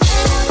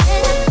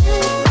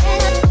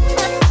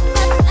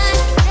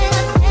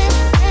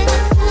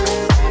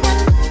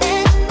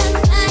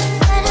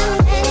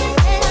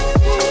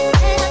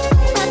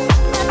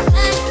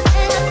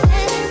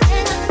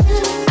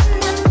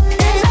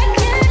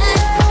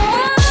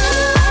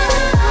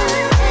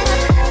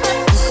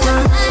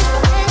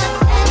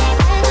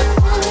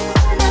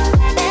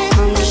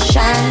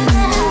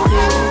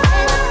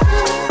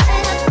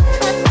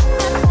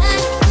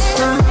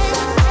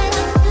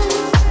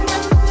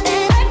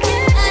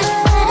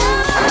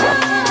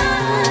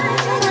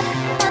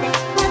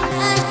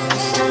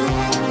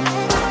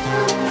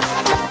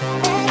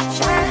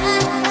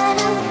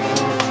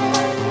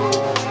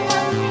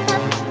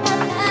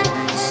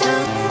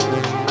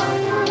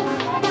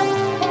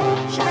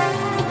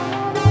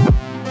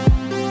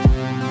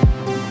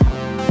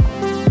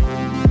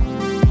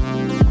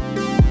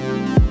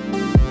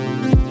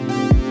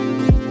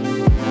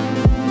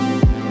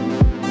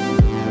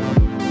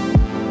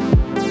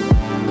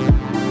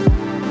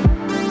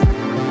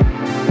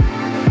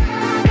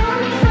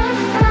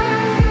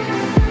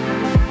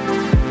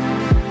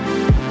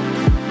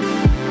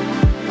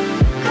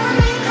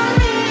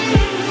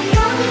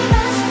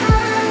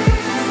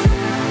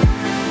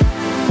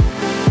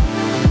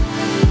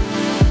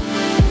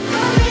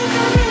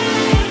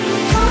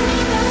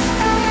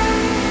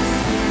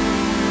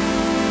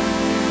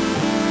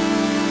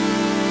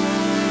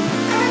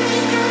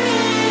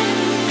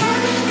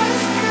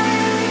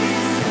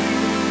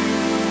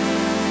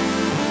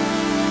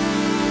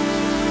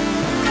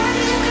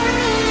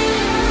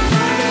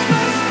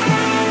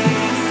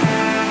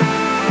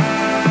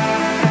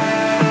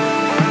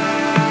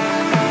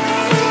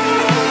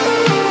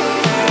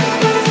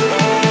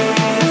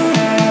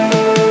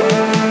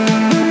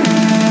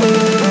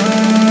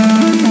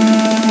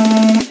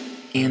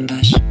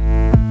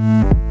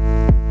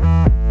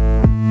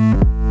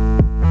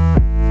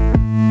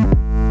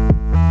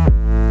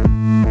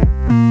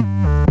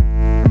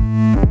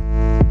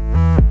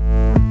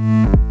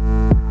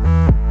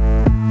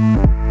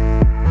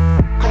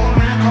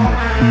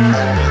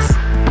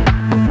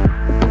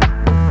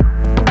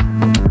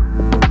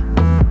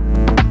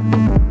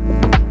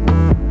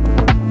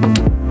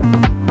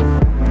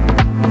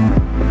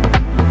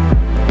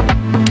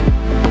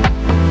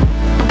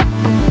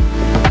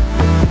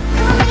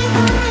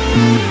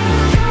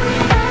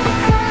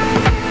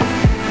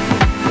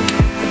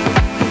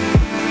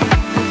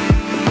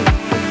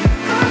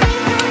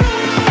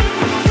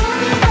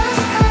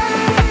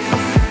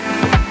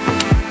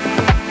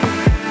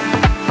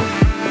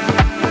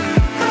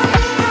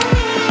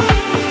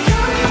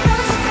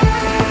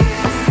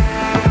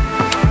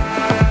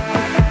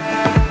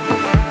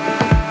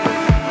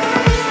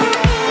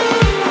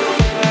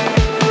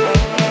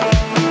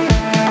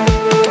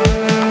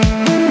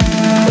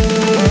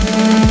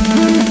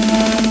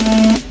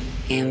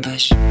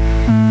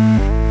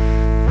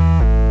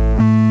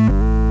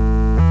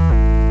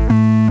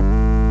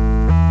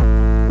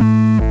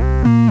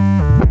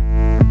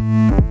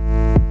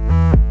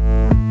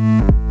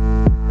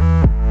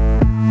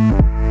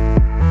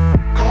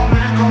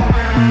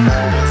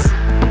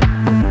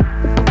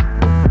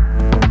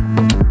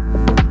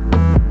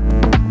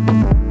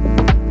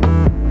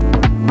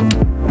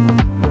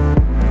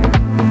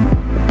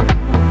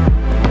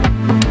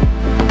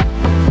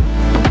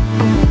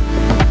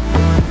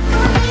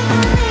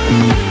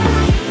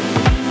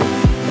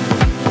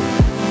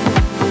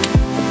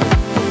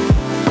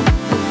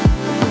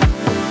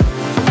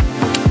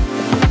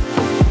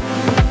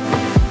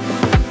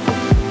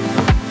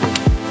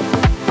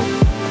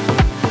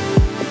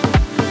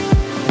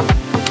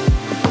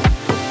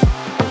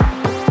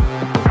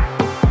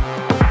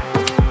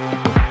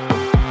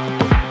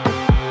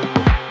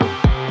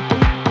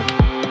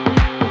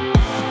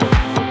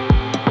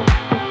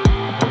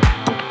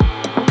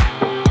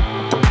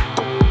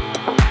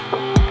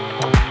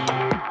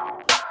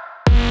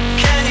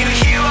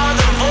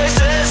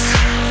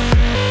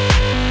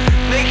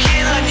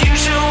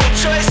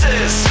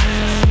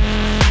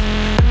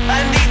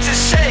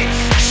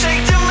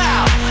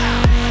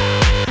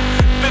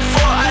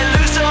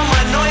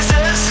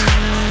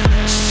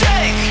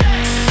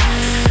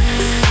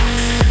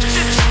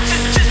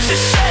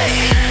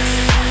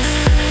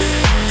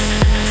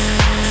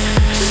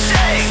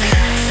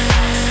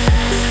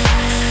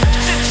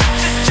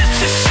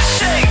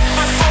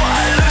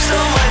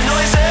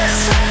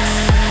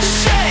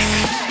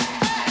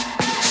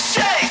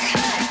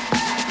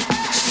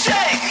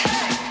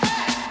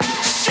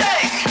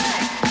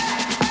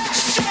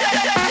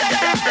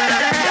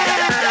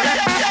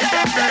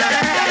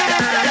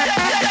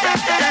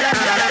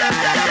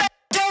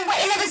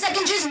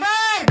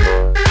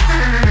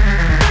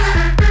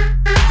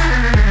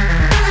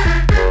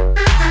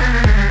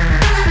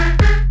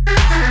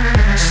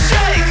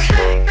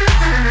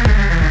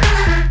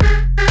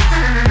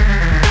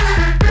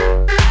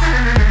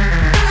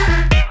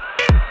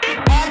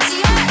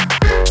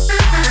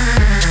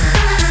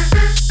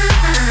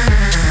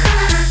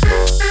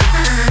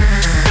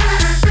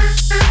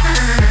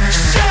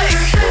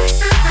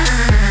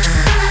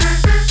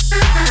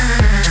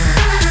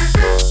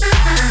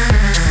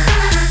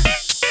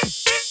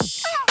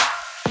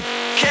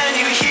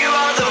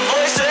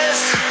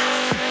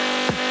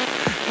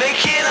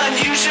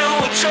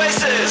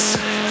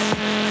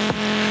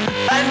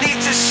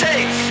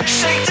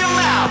 shake them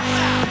out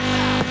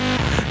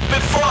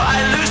before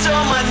I lose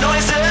all my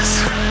noises.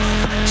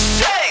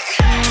 Shake,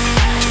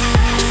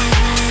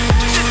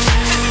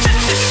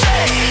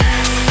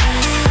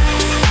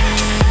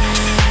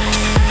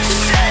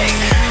 shake,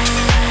 shake,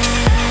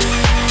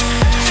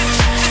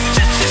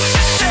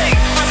 shake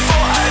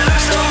before I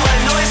lose all my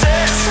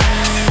noises.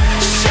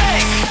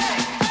 Shake,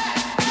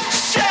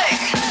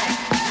 shake,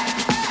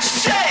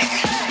 shake,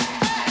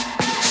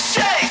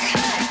 shake.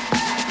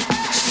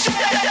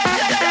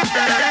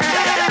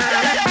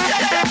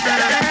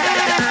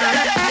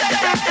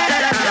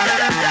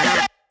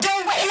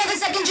 Don't wait another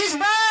second, just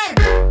run.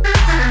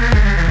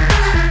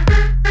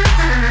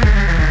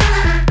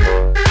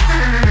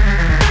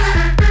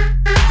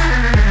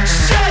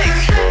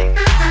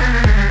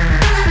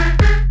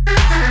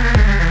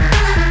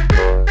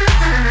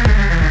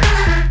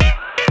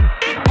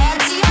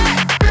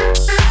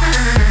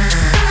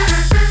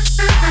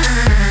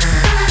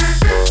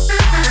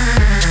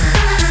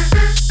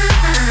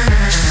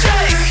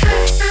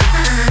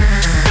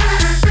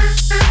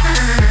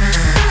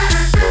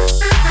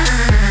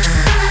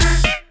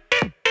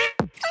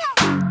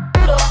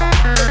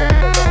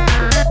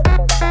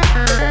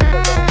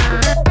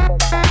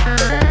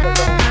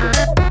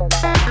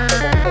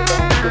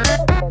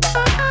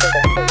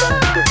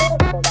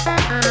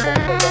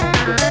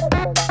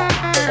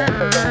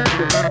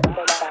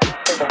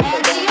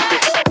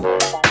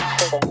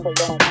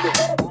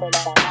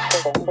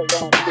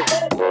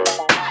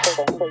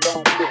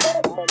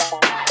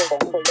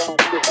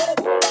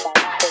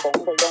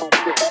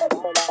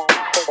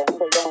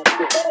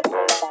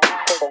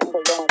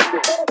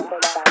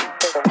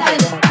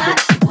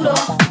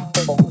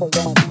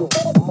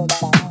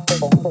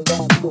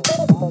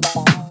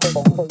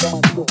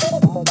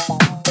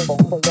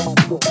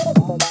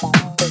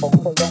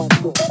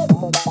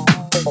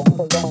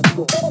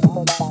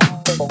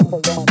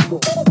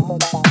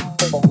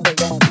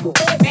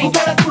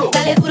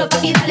 Dale duro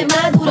papi, dale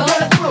más duro.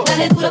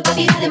 Dale duro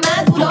papi, dale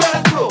más duro.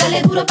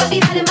 Dale duro papi,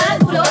 dale más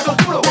duro.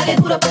 Dale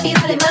duro papi,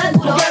 dale más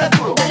duro.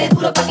 Dale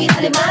duro papi,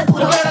 dale más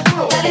duro.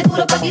 Dale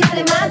duro papi,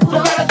 dale más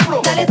duro.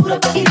 Dale duro papi, dale más duro. Dale duro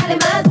papi, dale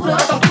más duro.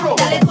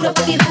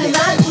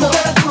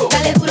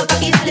 Dale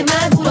duro papi, dale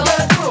más duro.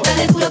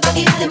 Dale duro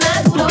papi, dale más duro. Dale duro papi, dale más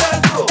duro. Dale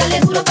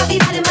duro papi,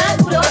 dale más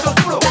duro.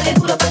 Dale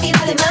duro papi,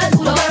 dale más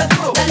duro.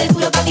 Dale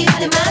duro papi,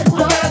 dale más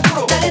duro.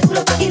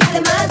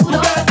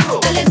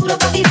 Dale duro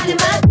papi, dale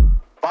más.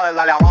 Padre,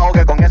 dale abajo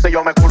que con ese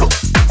yo me culo.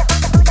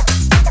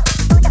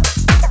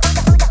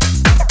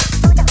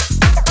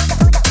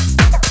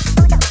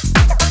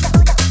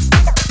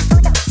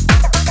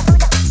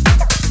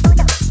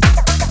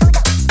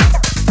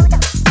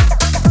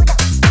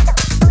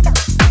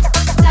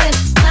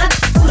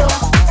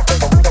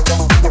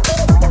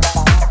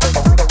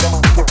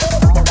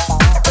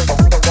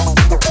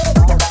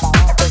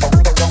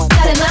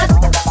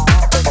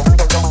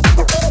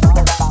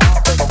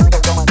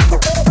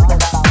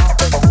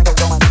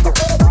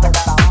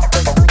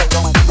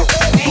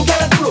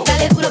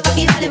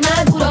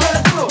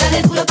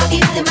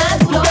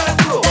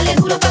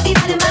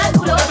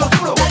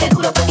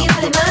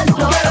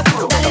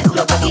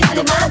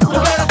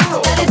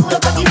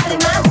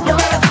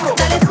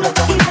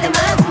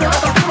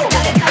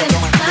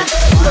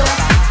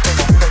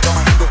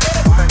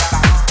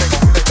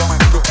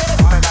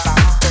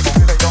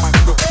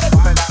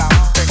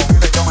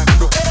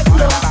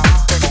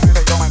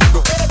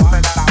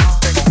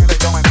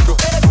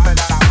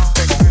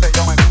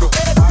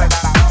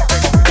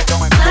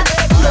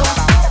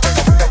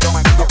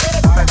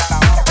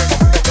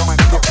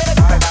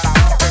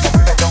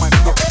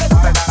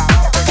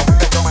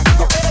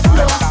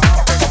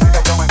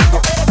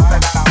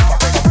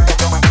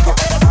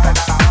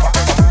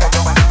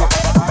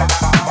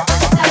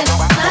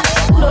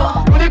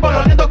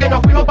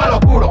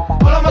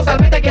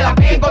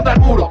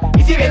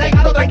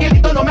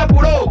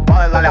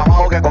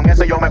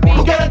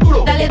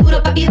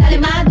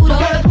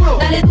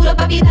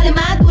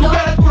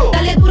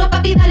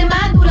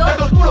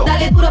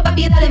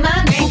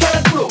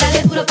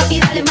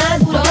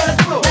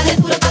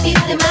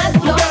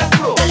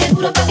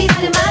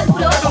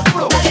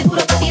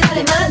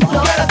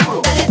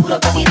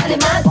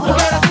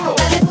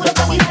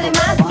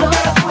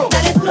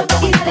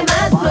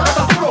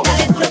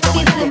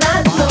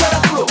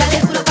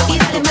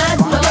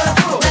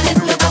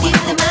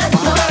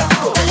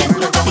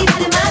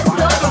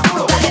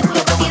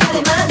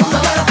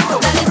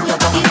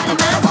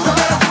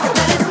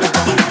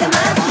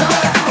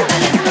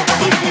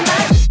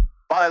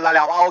 Dale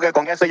abajo que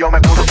con ese yo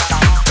me culo.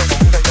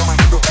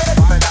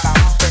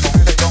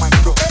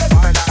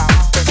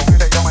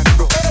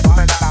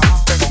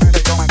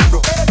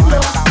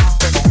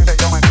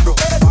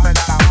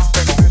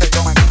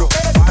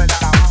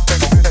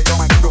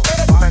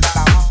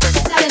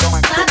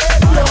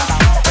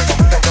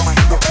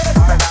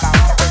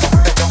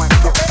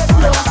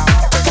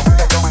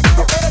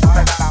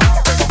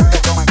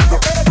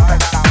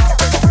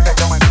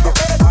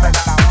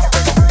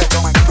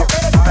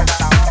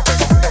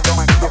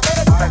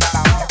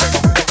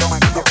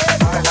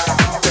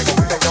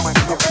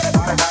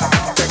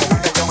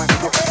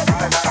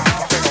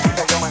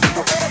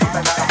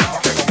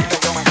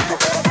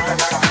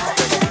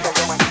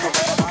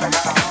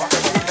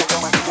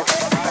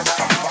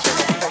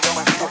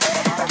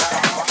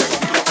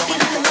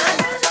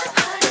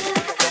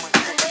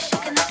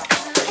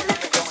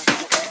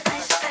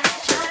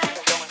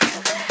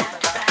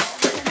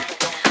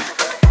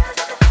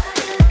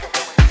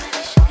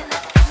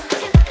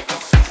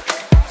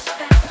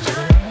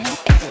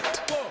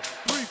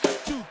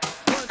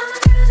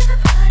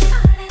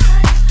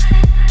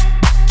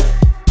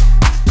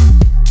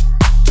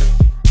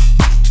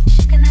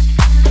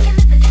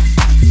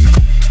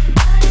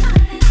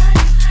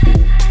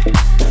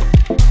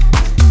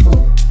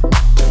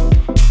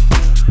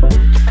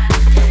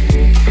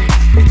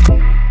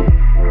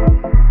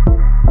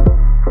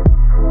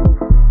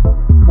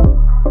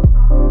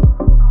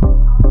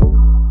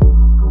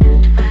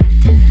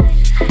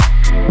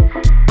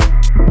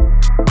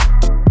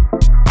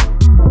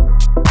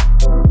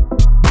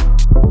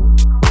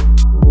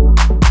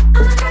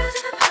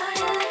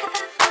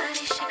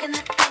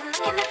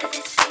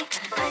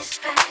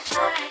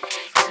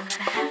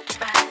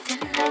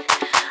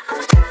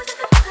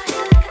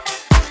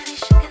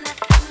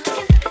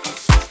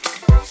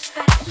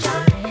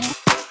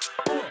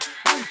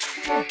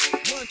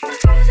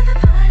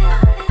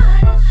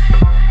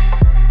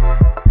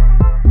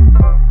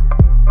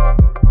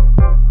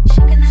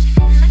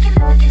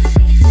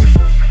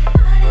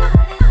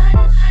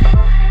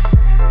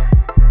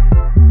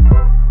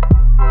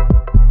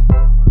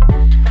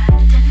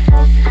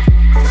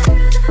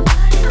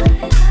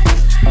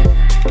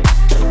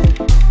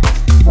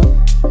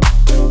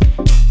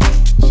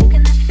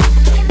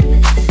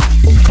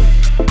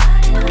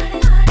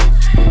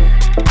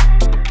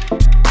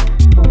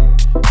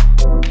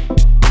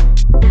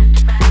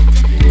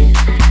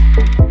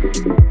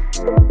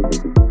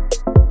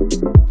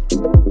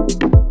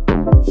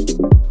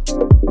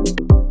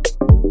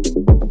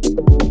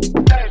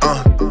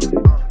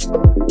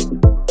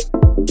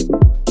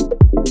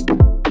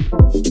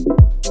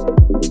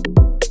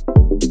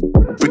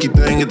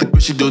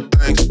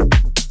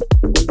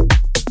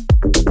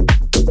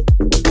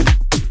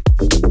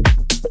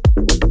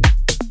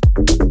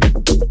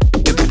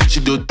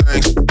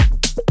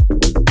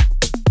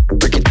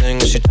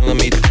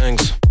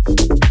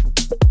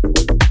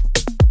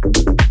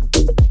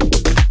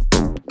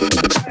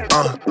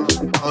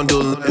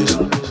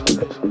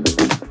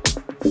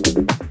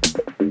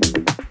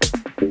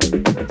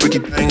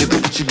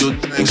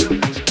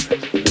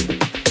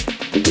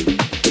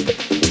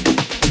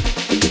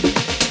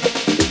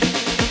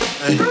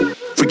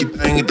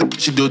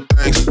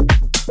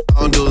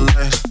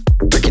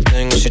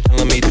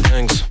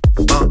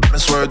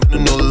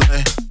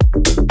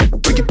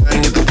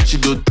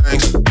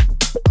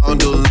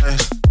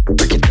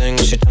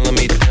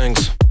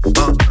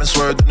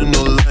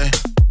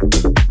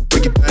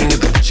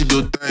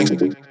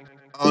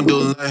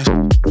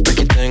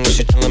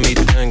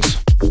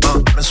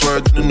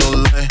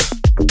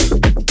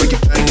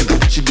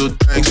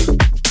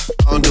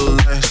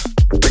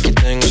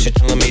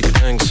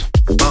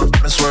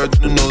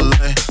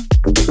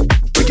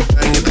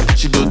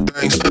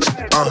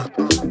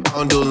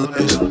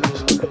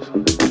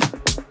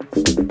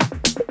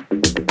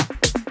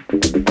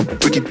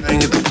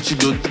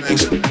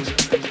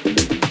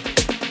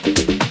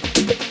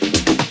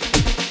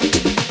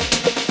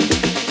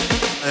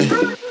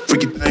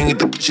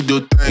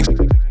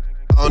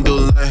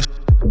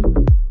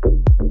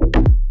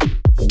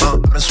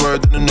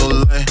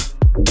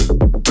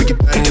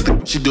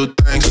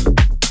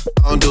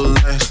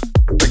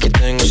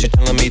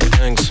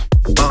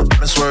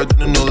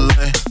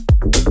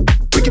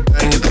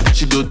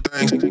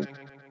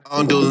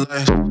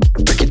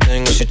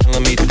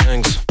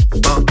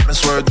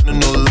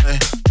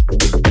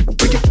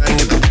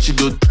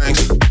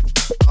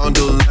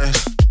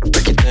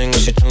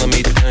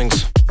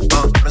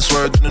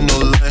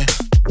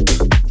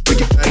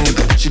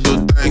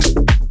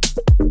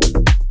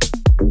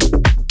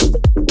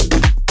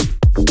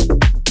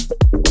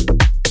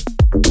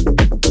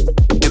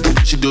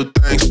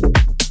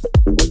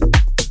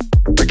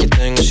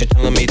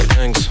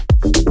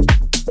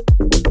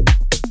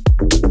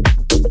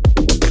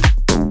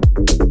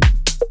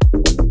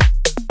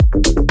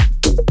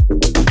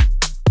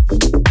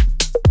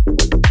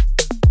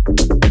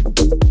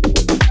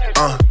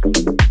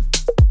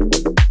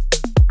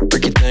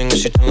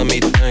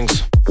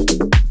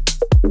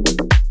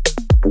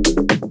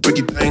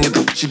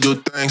 She do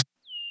things.